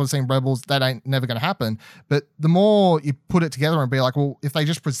 assuming people have seen Rebels, that ain't never going to happen. But the more you put it together and be like, well, if they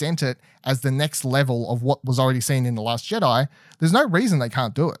just present it as the next level of what was already seen in The Last Jedi, there's no reason they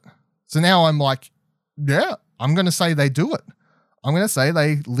can't do it. So now I'm like, yeah, I'm going to say they do it. I'm going to say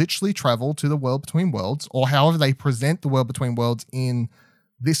they literally travel to the World Between Worlds, or however they present the World Between Worlds in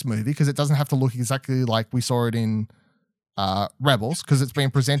this movie, because it doesn't have to look exactly like we saw it in Rebels, because it's been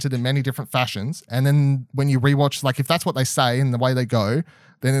presented in many different fashions. And then when you rewatch, like if that's what they say and the way they go,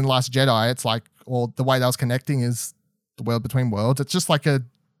 then in Last Jedi, it's like, or the way that was connecting is the World Between Worlds. It's just like a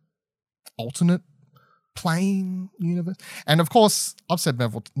alternate plane universe. And of course, I've said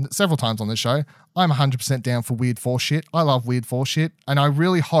several times on this show, I'm 100% down for weird Force shit. I love weird Force shit. And I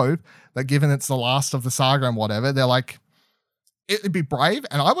really hope that, given it's the last of the saga and whatever, they're like, it'd be brave,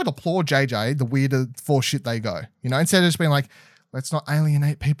 and I would applaud JJ the weirder Force shit they go. You know, instead of just being like, let's not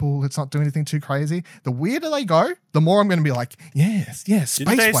alienate people, let's not do anything too crazy. The weirder they go, the more I'm going to be like, yes, space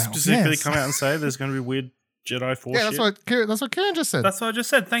Didn't they whales, specifically come out and say there's going to be weird Jedi Force shit? That's what Ciaran just said. That's what I just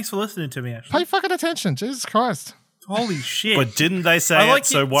said. Thanks for listening to me, actually. Pay fucking attention. Jesus Christ. Holy shit. But didn't they say it?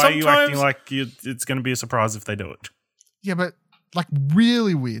 So why are you acting like it's going to be a surprise if they do it? Yeah, but like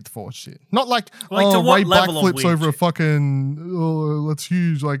really weird Force shit. Not like, Ray backflips over a fucking, oh, that's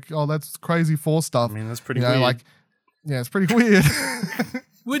huge. Like, oh, that's crazy Force stuff. I mean, that's pretty weird. Like, yeah, it's pretty weird.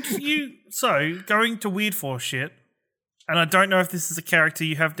 Going to weird Force shit, and I don't know if this is a character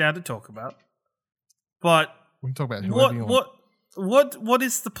you have down to talk about, but we can talk about whoever you want. What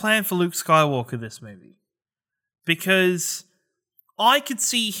is the plan for Luke Skywalker this movie? Because I could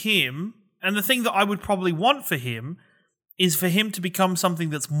see him, and the thing that I would probably want for him is for him to become something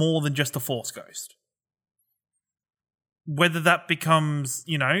that's more than just a Force ghost. Whether that becomes,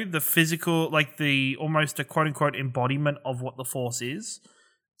 you know, the physical, like the almost a quote-unquote embodiment of what the Force is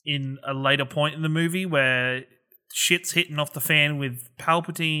in a later point in the movie where shit's hitting off the fan with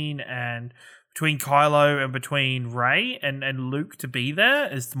Palpatine and between Kylo and between Rey and Luke to be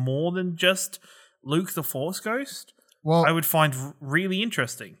there is more than just Luke the Force ghost. Well, I would find really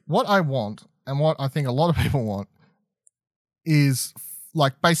interesting. What I want, and what I think a lot of people want, is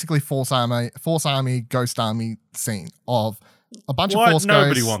like basically Force Army, Ghost Army scene of a bunch of Force ghosts.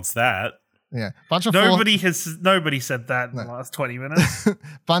 Nobody wants that. Yeah, bunch of nobody said that in the last 20 minutes.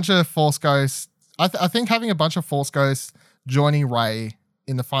 Bunch of Force ghosts. I think having a bunch of Force ghosts joining Rey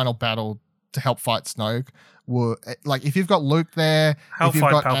in the final battle to help fight Snoke were like, if you've got Luke there, if you've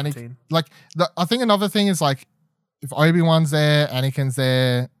got Anakin, like I think another thing is like if Obi-Wan's there, Anakin's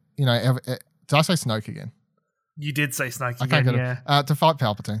there, you know, did I say Snoke again? You did say Snoke again, yeah. To fight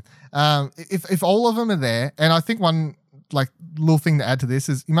Palpatine. If all of them are there, and I think one like little thing to add to this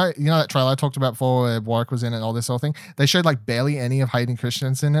is, you know that trailer I talked about before where Warwick was in it and all this sort of thing? They showed like barely any of Hayden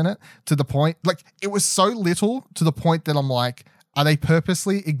Christensen in it, to the point, like it was so little to the point that I'm like, Are they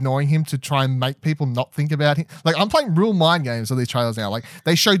purposely ignoring him to try and make people not think about him? Like, I'm playing real mind games of these trailers now. Like,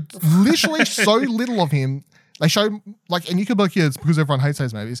 they showed literally so little of him. They show, like, and you could be like, yeah, it's because everyone hates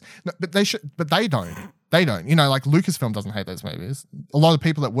those movies. No, but they don't. They don't. You know, like, Lucasfilm doesn't hate those movies. A lot of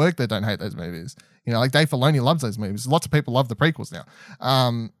people that work there don't hate those movies. You know, like, Dave Filoni loves those movies. Lots of people love the prequels now.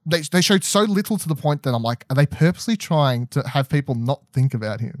 They showed so little to the point that I'm like, are they purposely trying to have people not think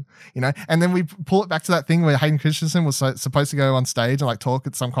about him? You know? And then we pull it back to that thing where Hayden Christensen was supposed to go on stage and, like, talk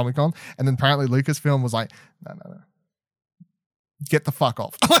at some Comic-Con, and then apparently Lucasfilm was like, no. Get the fuck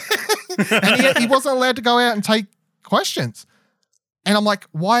off. And he wasn't allowed to go out and take questions. And I'm like,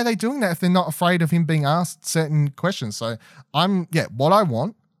 why are they doing that if they're not afraid of him being asked certain questions? So what I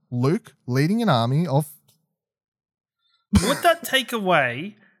want, Luke leading an army of... Would that take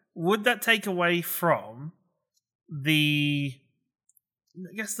away from the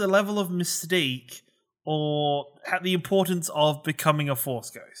level of mystique or the importance of becoming a Force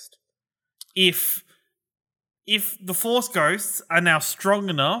ghost? If the Force ghosts are now strong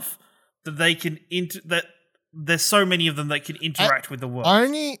enough that they can that there's so many of them that can interact with the world.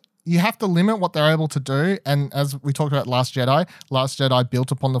 You have to limit what they're able to do, and as we talked about Last Jedi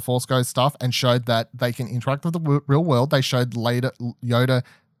built upon the Force Ghost stuff and showed that they can interact with the real world. They showed later Yoda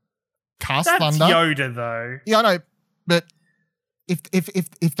cast thunder. That's Yoda, though. Yeah, I know, but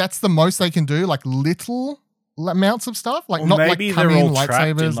if that's the most they can do, like little amounts of stuff, like, or not maybe like they're coming all in trapped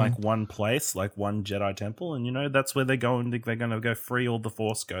in lightsabers like one place, like one Jedi temple, and you know that's where they're going. They're going to go free all the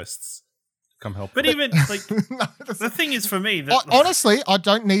Force ghosts. Come help. But even like the thing is, for me, that honestly, I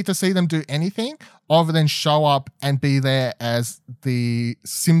don't need to see them do anything other than show up and be there as the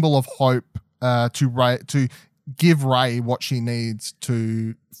symbol of hope to give Rey what she needs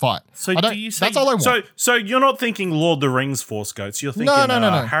to fight. So do you say that's all I want? So you're not thinking Lord of the Rings Force ghosts. You're thinking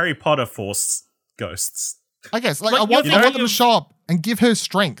no. Harry Potter Force ghosts. I guess, like I want them to show up and give her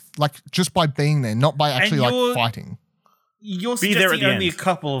strength, like just by being there, not by actually like fighting. You're suggesting only a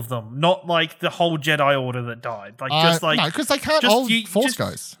couple of them, not like the whole Jedi Order that died. Like just like no, because they can't all Force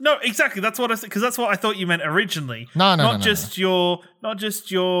ghosts. No, exactly. That's what I said, because that's what I thought you meant originally. Not just your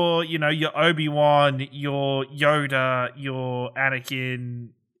your Obi-Wan, your Yoda, your Anakin,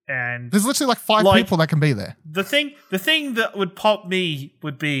 and there's literally like 5 people that can be there. The thing that would pop me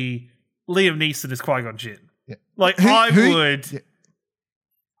would be Liam Neeson as Qui-Gon Jinn. Yeah. Like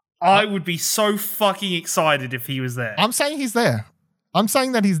I would be so fucking excited if he was there. I'm saying he's there. I'm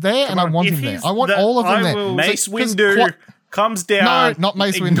saying that he's there, and I want him there. I want all of them there. Mace Windu comes down. No, not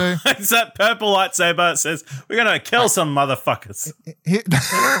Mace Windu. It's that purple lightsaber that says, we're going to kill some motherfuckers.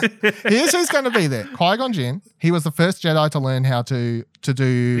 Here's who's going to be there. Qui-Gon Jinn. He was the first Jedi to learn how to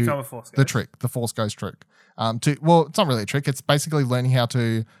do become a Force the trick, the Force Ghost trick. It's not really a trick. It's basically learning how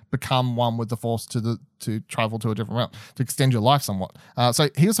to become one with the Force to travel to a different realm, to extend your life somewhat. So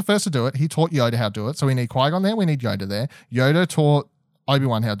he was the first to do it. He taught Yoda how to do it. So we need Qui-Gon there. We need Yoda there. Yoda taught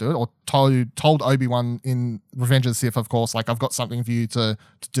Obi-Wan how to do it, or told Obi-Wan in Revenge of the Sith, of course, like, I've got something for you to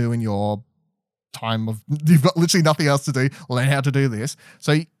do in your time of, you've got literally nothing else to do. Learn how to do this.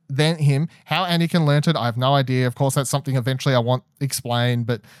 So then him, how Anakin learned it, I have no idea. Of course, that's something eventually I want explained,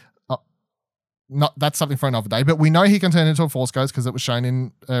 but that's something for another day. But we know he can turn into a Force Ghost because it was shown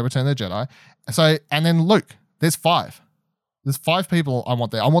in Return of the Jedi. So, and then Luke, there's 5. There's 5 people I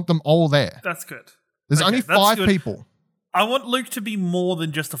want there. I want them all there. That's good. There's only 5 people. I want Luke to be more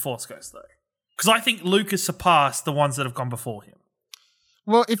than just a Force Ghost, though. Because I think Luke has surpassed the ones that have gone before him.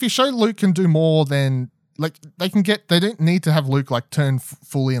 Well, if you show Luke can do more than... Like, they don't need to have Luke, like, turn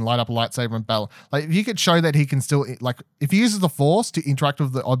fully and light up a lightsaber and battle. Like, if you could show that he can still... Like, if he uses the Force to interact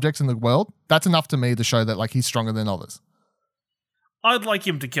with the objects in the world, that's enough to me to show that, like, he's stronger than others. I'd like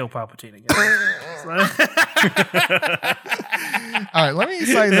him to kill Palpatine again. All right, let me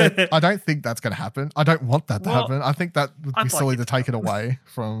say that I don't think that's going to happen. I don't want that to happen. I think that would be silly to take it away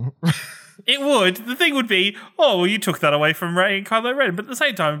from... It would. The thing would be, you took that away from Rey and Kylo Ren. But at the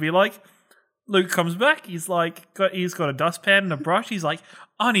same time, it'd be like, Luke comes back. He's got a dustpan and a brush. He's like,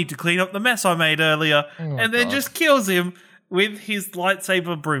 I need to clean up the mess I made earlier. And then just kills him with his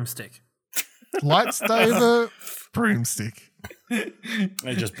lightsaber broomstick. Lightsaber broomstick.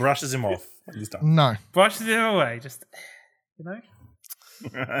 It just brushes him off. He's done. No. Brushes him away. Just,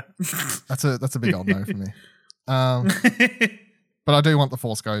 That's a big old no for me. But I do want the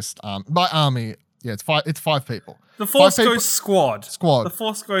Force Ghost. By army, yeah, it's 5 people. The Force Ghost squad. Squad. The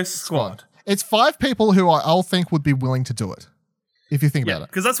Force Ghost squad. It's 5 people who I'll think would be willing to do it. If you think about it.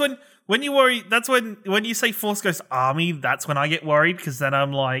 Because that's when you worry, that's when you say Force Ghost army, that's when I get worried, because then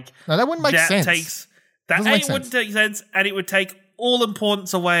I'm like... No, that wouldn't make sense. It wouldn't take sense, and it would take all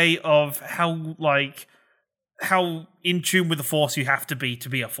importance away of how how in tune with the Force you have to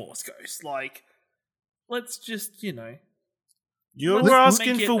be a Force ghost. Like, let's just, you know. You were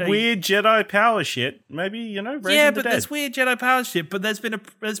asking for weird Jedi power shit. Maybe, raising the dead. There's weird Jedi power shit, but there's been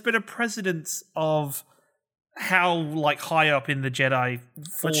a precedence of how, like, high up in the Jedi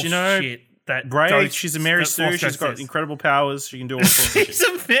Force shit that Rey, she's a Mary Sue. She's got incredible powers. She can do all sorts of shit. She's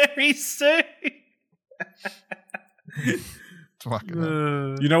a Mary Sue.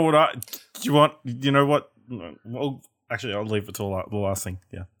 You know what? You know what? Well, actually, I'll leave it till the last thing.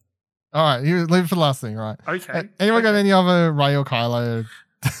 Yeah. All right, you leave it for the last thing, right? Okay. Anyone got any other Rey or Kylo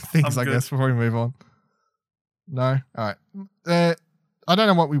things, I guess, before we move on? No? All right. I don't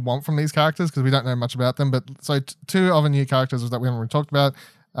know what we want from these characters because we don't know much about them, but so two other new characters that we haven't really talked about.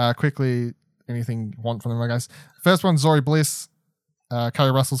 Quickly, anything you want from them, I guess. First one, Zori Bliss,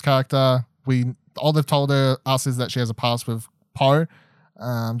 Kerry Russell's character. All they've told us is that she has a past with Poe.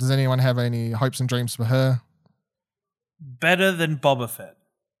 Does anyone have any hopes and dreams for her? Better than Boba Fett.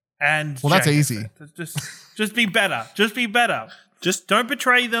 And that's easy. Just be better. Just be better. Just don't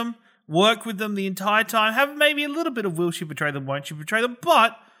betray them. Work with them the entire time. Have maybe a little bit of will she betray them, won't she betray them?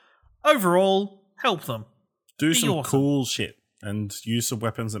 But overall, help them. Do some cool shit and use some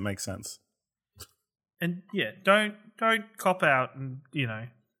weapons that make sense. And yeah, don't cop out and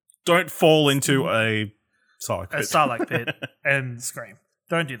don't fall into a Sarlacc pit and scream.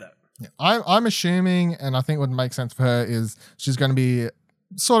 Don't do that. Yeah. I'm assuming, and I think what would make sense for her is she's going to be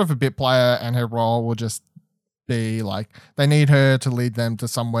sort of a bit player, and her role will just be like they need her to lead them to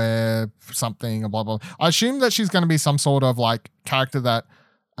somewhere, something, blah blah. I assume that she's going to be some sort of like character that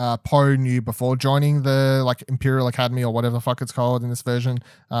Poe knew before joining the like Imperial Academy or whatever the fuck it's called in this version,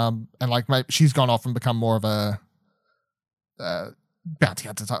 and like maybe she's gone off and become more of a bounty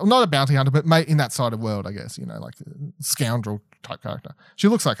hunter type, not a bounty hunter, but in that side of world, I guess, like a scoundrel type character. She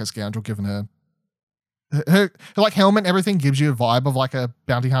looks like a scoundrel given her like helmet and everything gives you a vibe of like a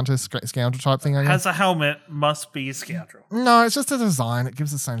bounty hunter scoundrel type thing. I guess. Has a helmet, must be a scoundrel. No, it's just a design. It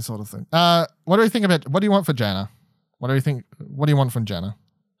gives the same sort of thing. What do you want for Janna? What do you want from Janna?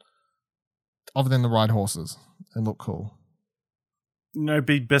 Other than the ride horses and look cool.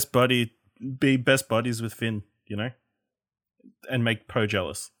 Be best buddies with Finn, and make Poe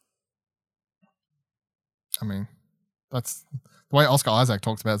jealous. I mean, that's the way Oscar Isaac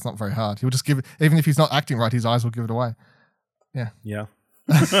talks about it. It's not very hard. He'll just give it, even if he's not acting right, his eyes will give it away. Yeah. Yeah.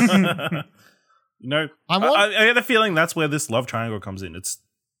 I get a feeling that's where this love triangle comes in. It's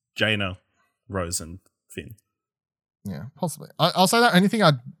Jaina, Rose, and Finn. Yeah, possibly. I'll say that anything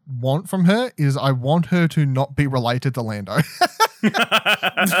I want from her is I want her to not be related to Lando. Because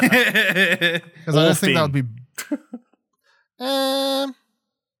I just think that would be... I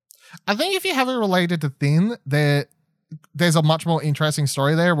think if you have it related to Finn, there's a much more interesting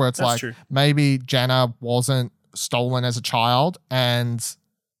story there where it's that's like true. Maybe Janna wasn't stolen as a child and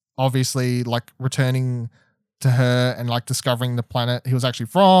obviously like returning to her and like discovering the planet he was actually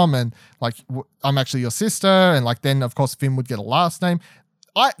from and like I'm actually your sister and like then of course Finn would get a last name.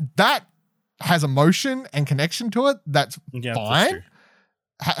 That has emotion and connection to it. That's fine.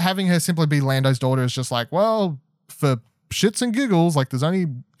 Having her simply be Lando's daughter is just like, well, for shits and giggles, like there's only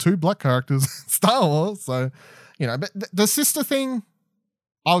 2 black characters in Star Wars, so but the sister thing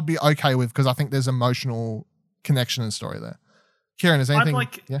I would be okay with because I think there's emotional connection and story there. Ciaran, is anything? I'd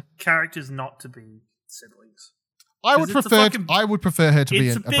like characters not to be siblings. I would prefer her to be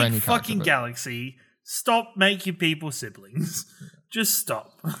a brand new character. It's a big fucking galaxy. Stop making people siblings. Just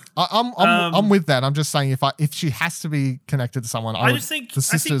stop. I'm with that. I'm just saying if she has to be connected to someone, I just think the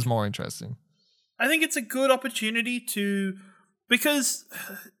sister is more interesting. I think it's a good opportunity because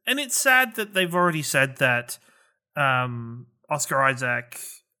it's sad that they've already said that Oscar Isaac,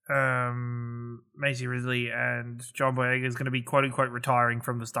 Maisie Ridley, and John Boyega is going to be quote unquote retiring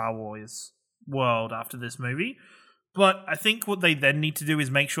from the Star Wars world after this movie. But I think what they then need to do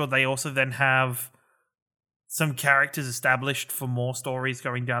is make sure they also then have some characters established for more stories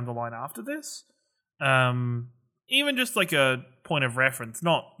going down the line after this. Even just like a point of reference,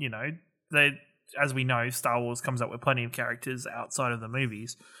 not, as we know, Star Wars comes up with plenty of characters outside of the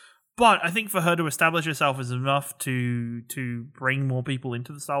movies. But I think for her to establish herself as enough to bring more people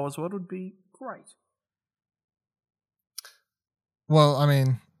into the Star Wars world would be great. Well, I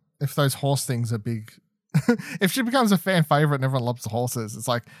mean, if those horse things are big... if she becomes a fan favorite and everyone loves the horses, it's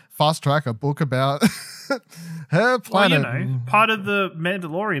like fast track a book about her planet. Well, part of the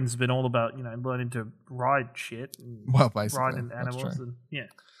Mandalorian has been all about, learning to ride shit. And basically. Riding animals. And, yeah.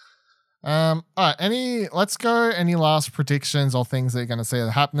 All right. Let's go. Any last predictions or things that you're going to see that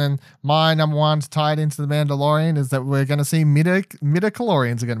are happening? My number one tied into the Mandalorian is that we're going to see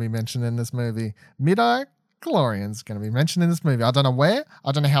midichlorians are going to be mentioned in this movie. midichlorians going to be mentioned in this movie. I don't know where,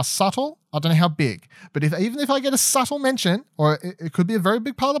 I don't know how subtle, I don't know how big. But even if I get a subtle mention, or it could be a very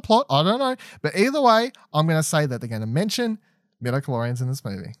big part of the plot, I don't know. But either way, I'm going to say that they're going to mention midichlorians in this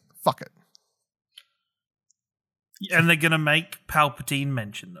movie. Fuck it. And they're going to make Palpatine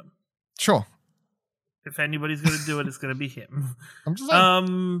mention them. Sure. If anybody's going to do it, it's going to be him. I'm just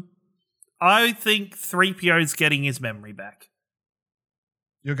saying. I think 3PO's getting his memory back.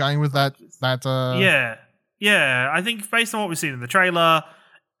 You're going with that? Yeah. I think based on what we've seen in the trailer,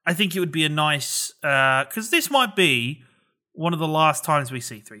 I think it would be a nice... Because this might be one of the last times we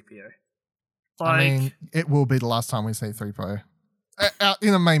see 3PO. I mean, it will be the last time we see 3PO.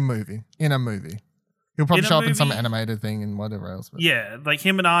 In a main movie. In a movie. He'll probably show up in some animated thing and whatever else. But. Yeah, like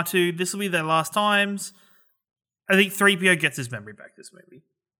him and R2, this will be their last times. I think 3PO gets his memory back this movie.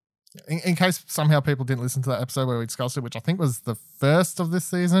 In case somehow people didn't listen to that episode where we discussed it, which I think was the first of this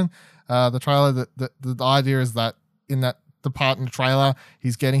season, the trailer, the idea is that in the part in the trailer,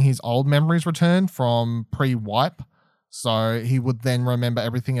 he's getting his old memories returned from pre-wipe. So he would then remember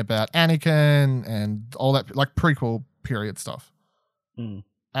everything about Anakin and all that, like prequel period stuff.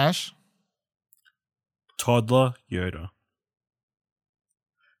 Ash? Toddler Yoda.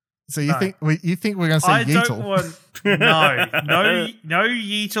 So you think we're going to say Yeetle? I don't want no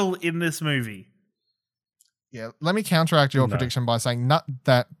Yeetle in this movie. Yeah, let me counteract your prediction by saying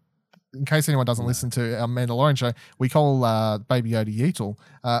that. In case anyone doesn't listen to our Mandalorian show, we call Baby Yoda Yeetle.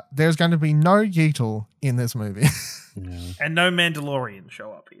 There's going to be no Yeetle in this movie, and no Mandalorian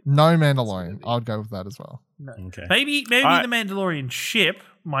show up here. No Mandalorian. I would go with that as well. No. Okay. Maybe the Mandalorian ship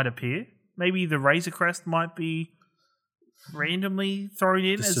might appear. Maybe the Razor Crest might be randomly thrown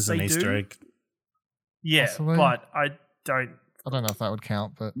in This as is they an do. Easter egg. Yeah, Possibly. but I don't know if that would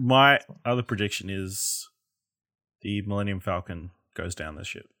count, but My other prediction is the Millennium Falcon goes down this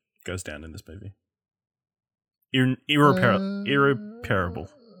ship. Goes down in this movie. Irreparable.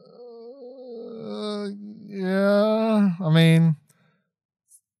 Yeah, I mean,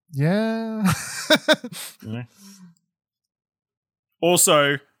 yeah. Yeah.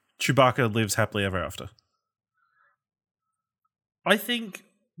 Also, Chewbacca lives happily ever after. I think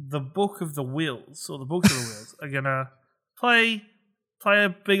the Book of the Wills or the Books of the Wills are gonna play a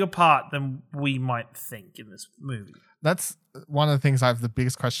bigger part than we might think in this movie. That's one of the things I have the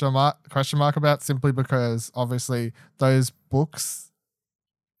biggest question mark about, simply because obviously those books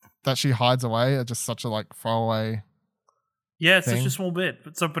that she hides away are just such a throwaway. Yeah, it's thing. such a small bit.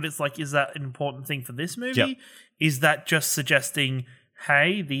 But it's like, is that an important thing for this movie? Yep. Is that just suggesting,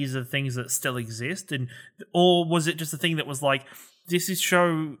 hey, these are things that still exist, or was it just a thing that was like, this is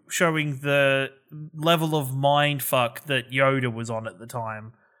showing the level of mind fuck that Yoda was on at the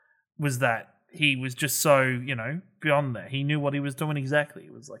time? Was that he was just so, beyond that. He knew what he was doing exactly.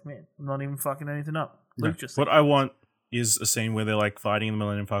 It was like, man, I'm not even fucking anything up. Luke just what I want is a scene where they're like fighting in the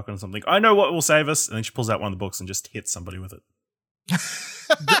Millennium Falcon or something. I know what will save us, and then she pulls out one of the books and just hits somebody with it.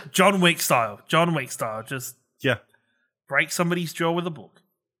 John Wick style. Just break somebody's jaw with a book.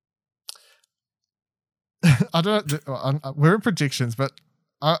 I don't. We're in predictions, but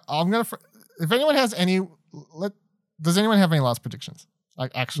I'm gonna. If anyone has any, does anyone have any last predictions?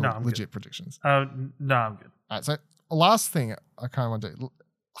 Like actual legit predictions? No, I'm good. All right. So last thing I kind of want to do.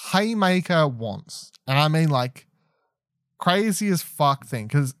 Haymaker wants, and I mean like crazy as fuck thing,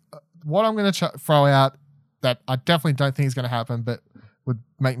 because what I'm going to throw out that I definitely don't think is going to happen, but would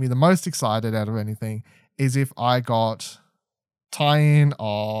make me the most excited out of anything, is if I got tie-in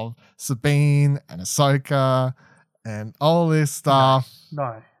of Sabine and Ahsoka and all this stuff.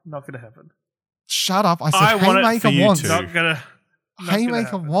 No, not going to happen. Shut up! I said Haymaker wants. Not gonna.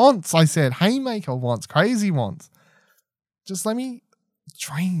 Haymaker wants. I said Haymaker wants. Crazy wants. Just let me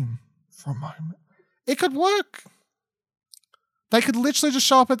dream for a moment. It could work. They could literally just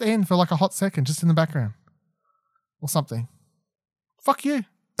show up at the end for like a hot second, just in the background or something. Fuck you.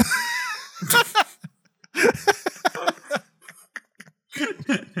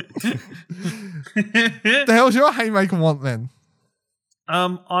 The hell's your Haymaker want then?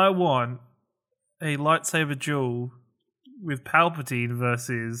 I want a lightsaber duel with Palpatine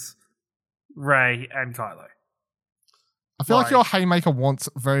versus Rey and Kylo. I feel like your Haymaker wants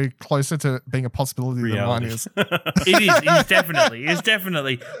very closer to being a possibility than mine is. It is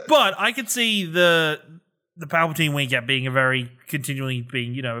definitely. But I could see the Palpatine we get being a very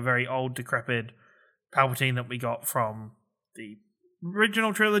old, decrepit Palpatine that we got from the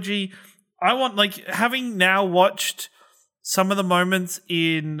original trilogy. I want, having now watched some of the moments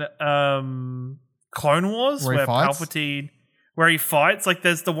in Clone Wars where Palpatine, where he fights,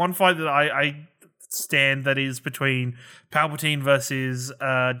 there's the one fight that I stand that is between Palpatine versus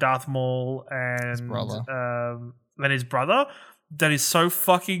Darth Maul and his brother. That is so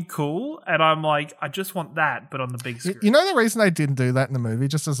fucking cool, and I'm like, I just want that, but on the big screen. You know the reason they didn't do that in the movie,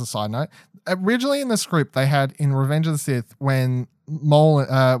 just as a side note? Originally in the script, they had in Revenge of the Sith, when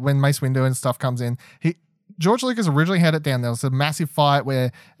Mace Windu and stuff comes in, George Lucas originally had it down. There was a massive fight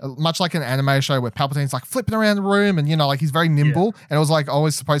where, much like an anime show, where Palpatine's like flipping around the room and, like he's very nimble. Yeah. And it was like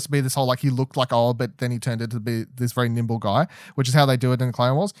always supposed to be this whole, like he looked like old, but then he turned into be this very nimble guy, which is how they do it in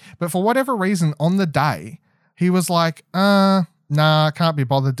Clone Wars. But for whatever reason, on the day, he was like, nah, I can't be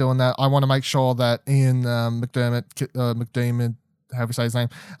bothered doing that. I want to make sure that Ian McDiarmid, however you say his name,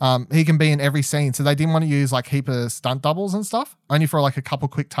 he can be in every scene. So they didn't want to use like heap of stunt doubles and stuff, only for like a couple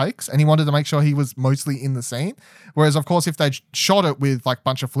quick takes. And he wanted to make sure he was mostly in the scene. Whereas of course, if they shot it with like a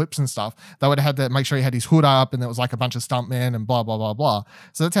bunch of flips and stuff, they would have had to make sure he had his hood up and there was like a bunch of stuntmen and blah, blah, blah, blah.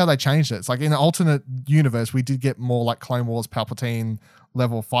 So that's how they changed it. It's like in an alternate universe, we did get more like Clone Wars Palpatine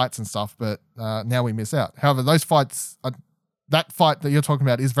level fights and stuff, but now we miss out. However, those fights that fight that you're talking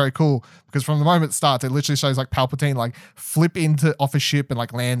about is very cool because from the moment it starts, it literally shows like Palpatine like flip off a ship and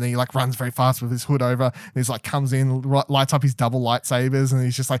like land, and he like runs very fast with his hood over, and he's like comes in, lights up his double lightsabers, and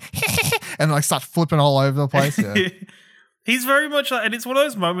he's just like and like starts flipping all over the place. Yeah. He's very much like, and it's one of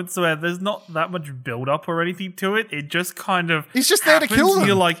those moments where there's not that much build up or anything to it. It just kind of he's just there to kill them.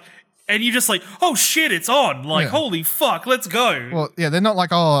 You're like, and you're just like, oh shit, it's on! Like, holy fuck, let's go. Well, yeah, they're not like,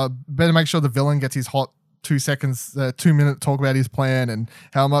 oh, better make sure the villain gets his hot 2-minute talk about his plan and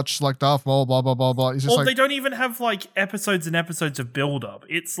how much like Darth Maul, blah blah blah blah. It's just they don't even have like episodes and episodes of build up.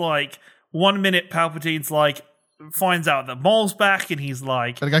 It's like 1 minute Palpatine's like finds out that Maul's back and he's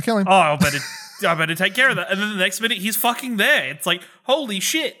like, better go kill him. Oh, I better take care of that. And then the next minute he's fucking there. It's like, holy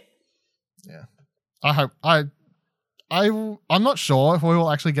shit. Yeah, I'm not sure if we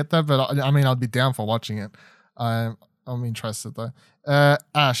will actually get that, but I mean I'd be down for watching it. I'm interested though.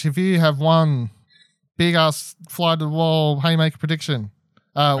 Ash, if you have one big ass fly to the wall haymaker prediction.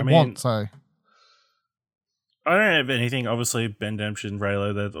 I don't have anything. Obviously, Ben Demption,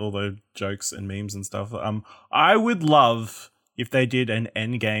 Raylo, there's all the jokes and memes and stuff. I would love if they did an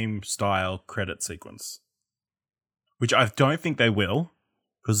Endgame style credit sequence, which I don't think they will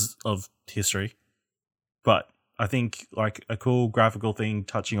because of history. But I think like a cool graphical thing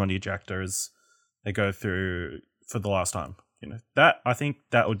touching on the ejector as they go through for the last time. I think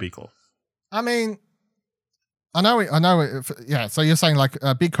that would be cool. I mean, I know. Yeah. So you're saying like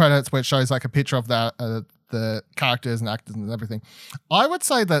big credits where it shows like a picture of the characters and actors and everything. I would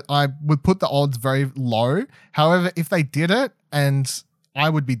say that I would put the odds very low. However, if they did it, and I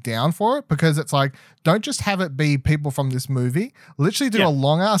would be down for it because it's like, don't just have it be people from this movie. Literally do a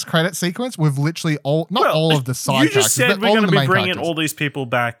long ass credit sequence with literally all of the side characters. You just said we're going to be bringing all these people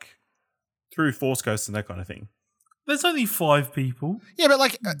back through Force Ghosts and that kind of thing. There's only 5 people. Yeah, but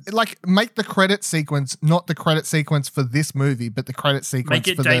like make the credit sequence not the credit sequence for this movie, but the credit sequence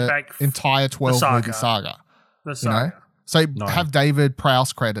for the entire 12-movie saga. The saga. So have David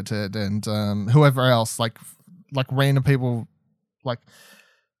Prowse credited and whoever else, like random people, like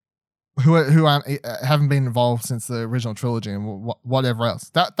who haven't been involved since the original trilogy and whatever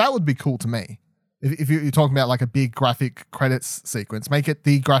else. That would be cool to me. If you're talking about like a big graphic credits sequence, make it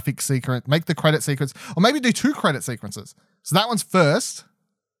the graphic sequence, make the credit sequence, or maybe do 2 credit sequences. So that one's first,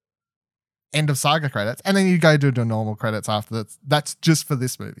 end of saga credits, and then you go do the normal credits after that. That's just for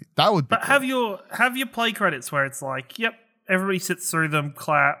this movie. That would be But cool. have your play credits where it's like, yep, everybody sits through them,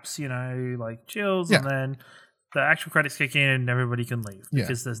 claps, like chills, and then the actual credits kick in and everybody can leave.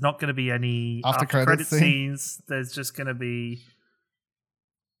 Because there's not going to be any after credit scenes. There's just going to be...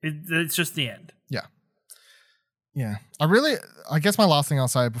 It's just the end. Yeah. I guess my last thing I'll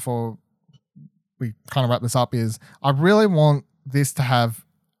say before we kind of wrap this up is I really want this to have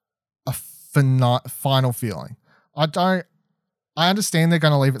a final feeling. I understand they're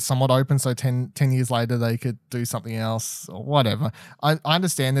going to leave it somewhat open so 10 years later they could do something else or whatever. I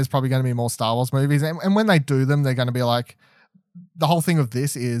understand there's probably going to be more Star Wars movies and when they do them, they're going to be like, the whole thing of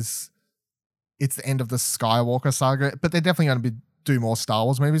this is it's the end of the Skywalker saga, but they're definitely going to do more Star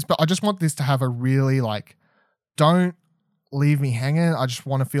Wars movies. But I just want this to have a really like, don't leave me hanging. I just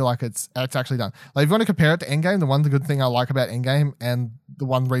want to feel like it's actually done. Like if you want to compare it to Endgame, the one good thing I like about Endgame and the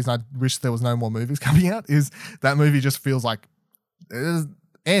one reason I wish there was no more movies coming out is that movie just feels like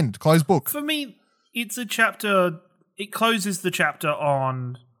end, closed book. For me, it's a chapter. It closes the chapter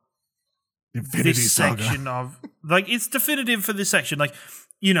on Infinity this Saga. Section of like it's definitive for this section. Like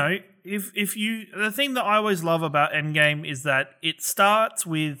if you the thing that I always love about Endgame is that it starts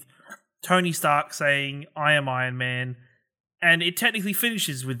with Tony Stark saying, "I am Iron Man," and it technically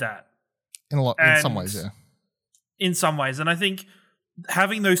finishes with that. In some ways, yeah. In some ways. And I think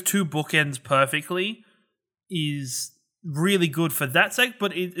having those two bookends perfectly is really good for that sake,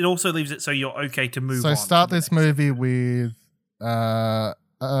 but it also leaves it so you're okay to move on. So start this movie with a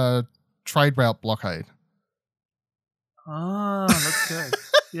trade route blockade. Let's go.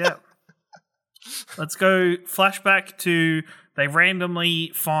 Yeah. Let's go flashback to they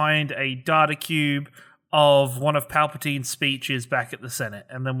randomly find a data cube of one of Palpatine's speeches back at the Senate,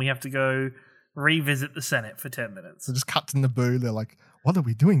 and then we have to go revisit the Senate for 10 minutes. So just cuts in the boo. They're like, what are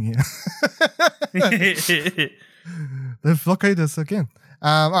we doing here? They've blockaded us again.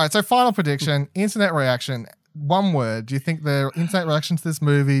 All right, so final prediction, internet reaction. One word. Do you think the internet reaction to this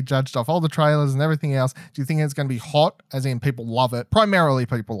movie, judged off all the trailers and everything else, do you think it's going to be hot, as in people love it? Primarily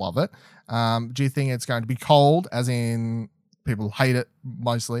people love it. Do you think it's going to be cold, as in people hate it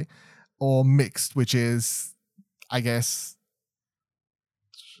mostly? Or mixed, which is, I guess,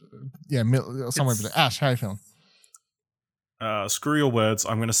 yeah, somewhere between. Ash, how are you feeling? Screw your words.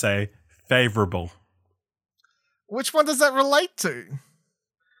 I'm going to say favorable. Which one does that relate to?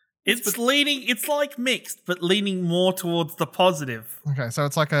 It's like mixed, but leaning more towards the positive. Okay, so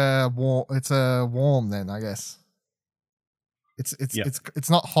it's like a warm then, I guess. It's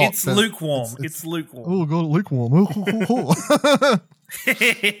not hot. It's lukewarm. It's lukewarm. Oh, God, lukewarm.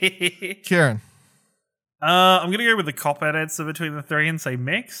 Ciaran. I'm going to go with the cop-out answer between the three and say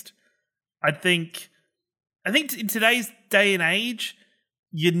mixed. I think in today's day and age,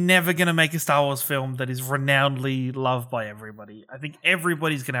 you're never going to make a Star Wars film that is renownedly loved by everybody. I think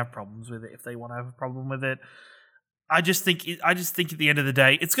everybody's going to have problems with it if they want to have a problem with it. I just think at the end of the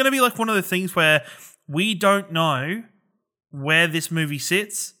day, it's going to be like one of the things where we don't know where this movie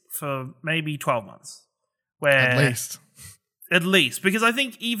sits for maybe 12 months. At least. Because I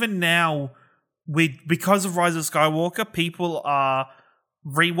think even now, because of Rise of Skywalker, people are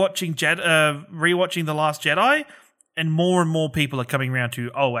rewatching The Last Jedi, and more people are coming around to,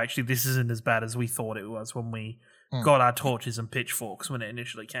 oh, actually, this isn't as bad as we thought it was when we got our torches and pitchforks when it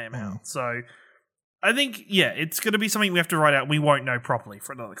initially came out. So I think, yeah, it's going to be something we have to write out. We won't know properly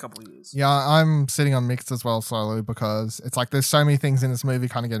for another couple of years. Yeah, I'm sitting on mixed as well slowly, because it's like there's so many things in this movie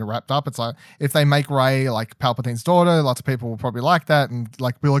kind of getting wrapped up. It's like if they make Rey like Palpatine's daughter, lots of people will probably like that and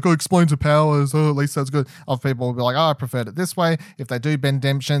like be like, oh, explains her powers. Oh, at least that's good. Other people will be like, oh, I preferred it this way. If they do Ben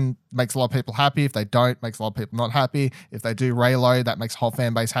Demption, makes a lot of people happy. If they don't, makes a lot of people not happy. If they do Reylo, that makes the whole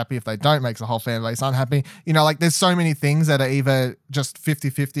fan base happy. If they don't, makes the whole fan base unhappy. You know, like there's so many things that are either just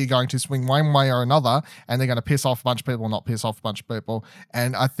 50-50 going to swing one way or another, and they're going to piss off a bunch of people or not piss off a bunch of people.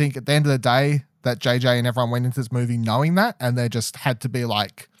 And I think at the end of the day, that JJ and everyone went into this movie knowing that, and they just had to be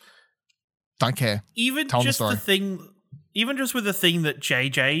like, don't care. Even just with the thing that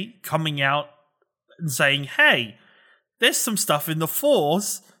JJ coming out and saying, hey, there's some stuff in the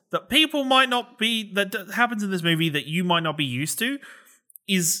Force that people might not be, that happens in this movie that you might not be used to,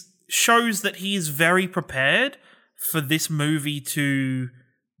 shows that he is very prepared for this movie to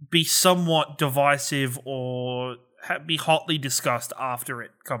be somewhat divisive or be hotly discussed after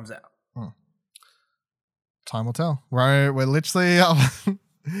it comes out. Time will tell. We're literally,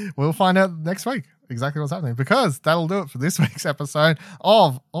 we'll find out next week exactly what's happening, because that'll do it for this week's episode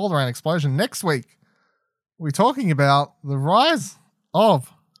of All Around Explosion. Next week, we're talking about the Rise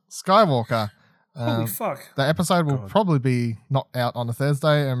of Skywalker. Holy fuck. The episode will probably be not out on a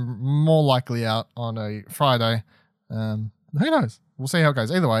Thursday and more likely out on a Friday. Who knows? We'll see how it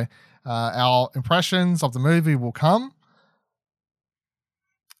goes. Either way, our impressions of the movie will come.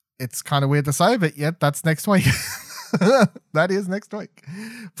 It's kind of weird to say, but yeah, that's next week. That is next week.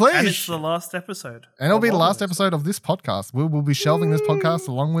 Please. And it's the last episode. And it'll be the last episode of this podcast. We'll be shelving this podcast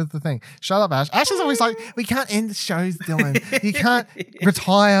along with the thing. Shut up, Ash. Ash is always like, we can't end the shows, Dylan. You can't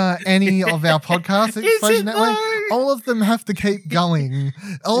retire any of our podcasts at Explosion Network. All of them have to keep going.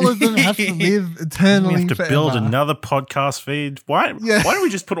 All of them have to live eternally. We have to forever. build another podcast feed. Why don't we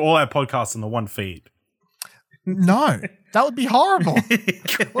just put all our podcasts in the one feed? No, that would be horrible.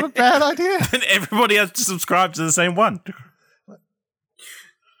 What a bad idea. And everybody has to subscribe to the same one.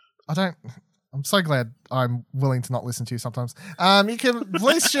 I'm so glad I'm willing to not listen to you sometimes. You can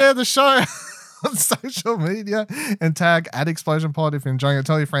please share the show on social media and tag @ExplosionPod if you're enjoying it.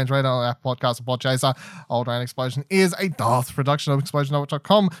 Tell your friends, rate on our podcast and Podchaser. Old Around Explosion is a Darth production of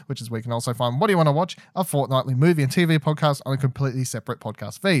ExplosionNetwork.com, which is where you can also find What Do You Want to Watch, a fortnightly movie and TV podcast on a completely separate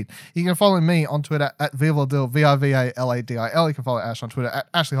podcast feed. You can follow me on Twitter @VivaLadil, VIVALADIL. You can follow Ash on Twitter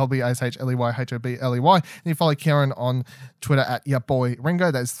 @AshleyHobby, ASHLEYHOBLEY. And you follow Ciaran on Twitter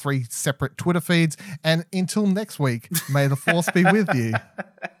 @YaBoyRingo. There's 3 separate Twitter feeds. And until next week, may the Force be with you.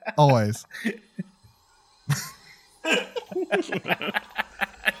 Always.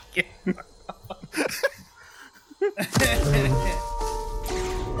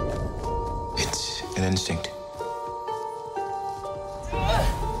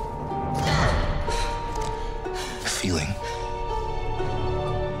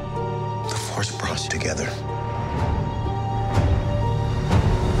 Force brought us together.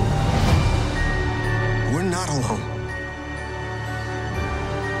 We're not alone.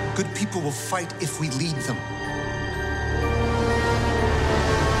 Good people will fight if we lead them.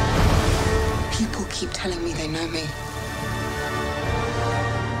 People keep telling me they know me.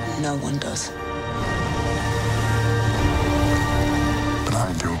 No one does. But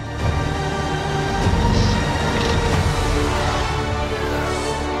I do.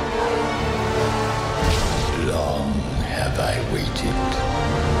 Long have I waited.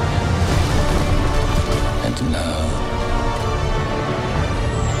 And now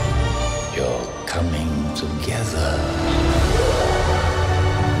you're coming together.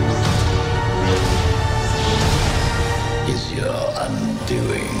 Is your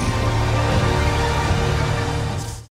undoing.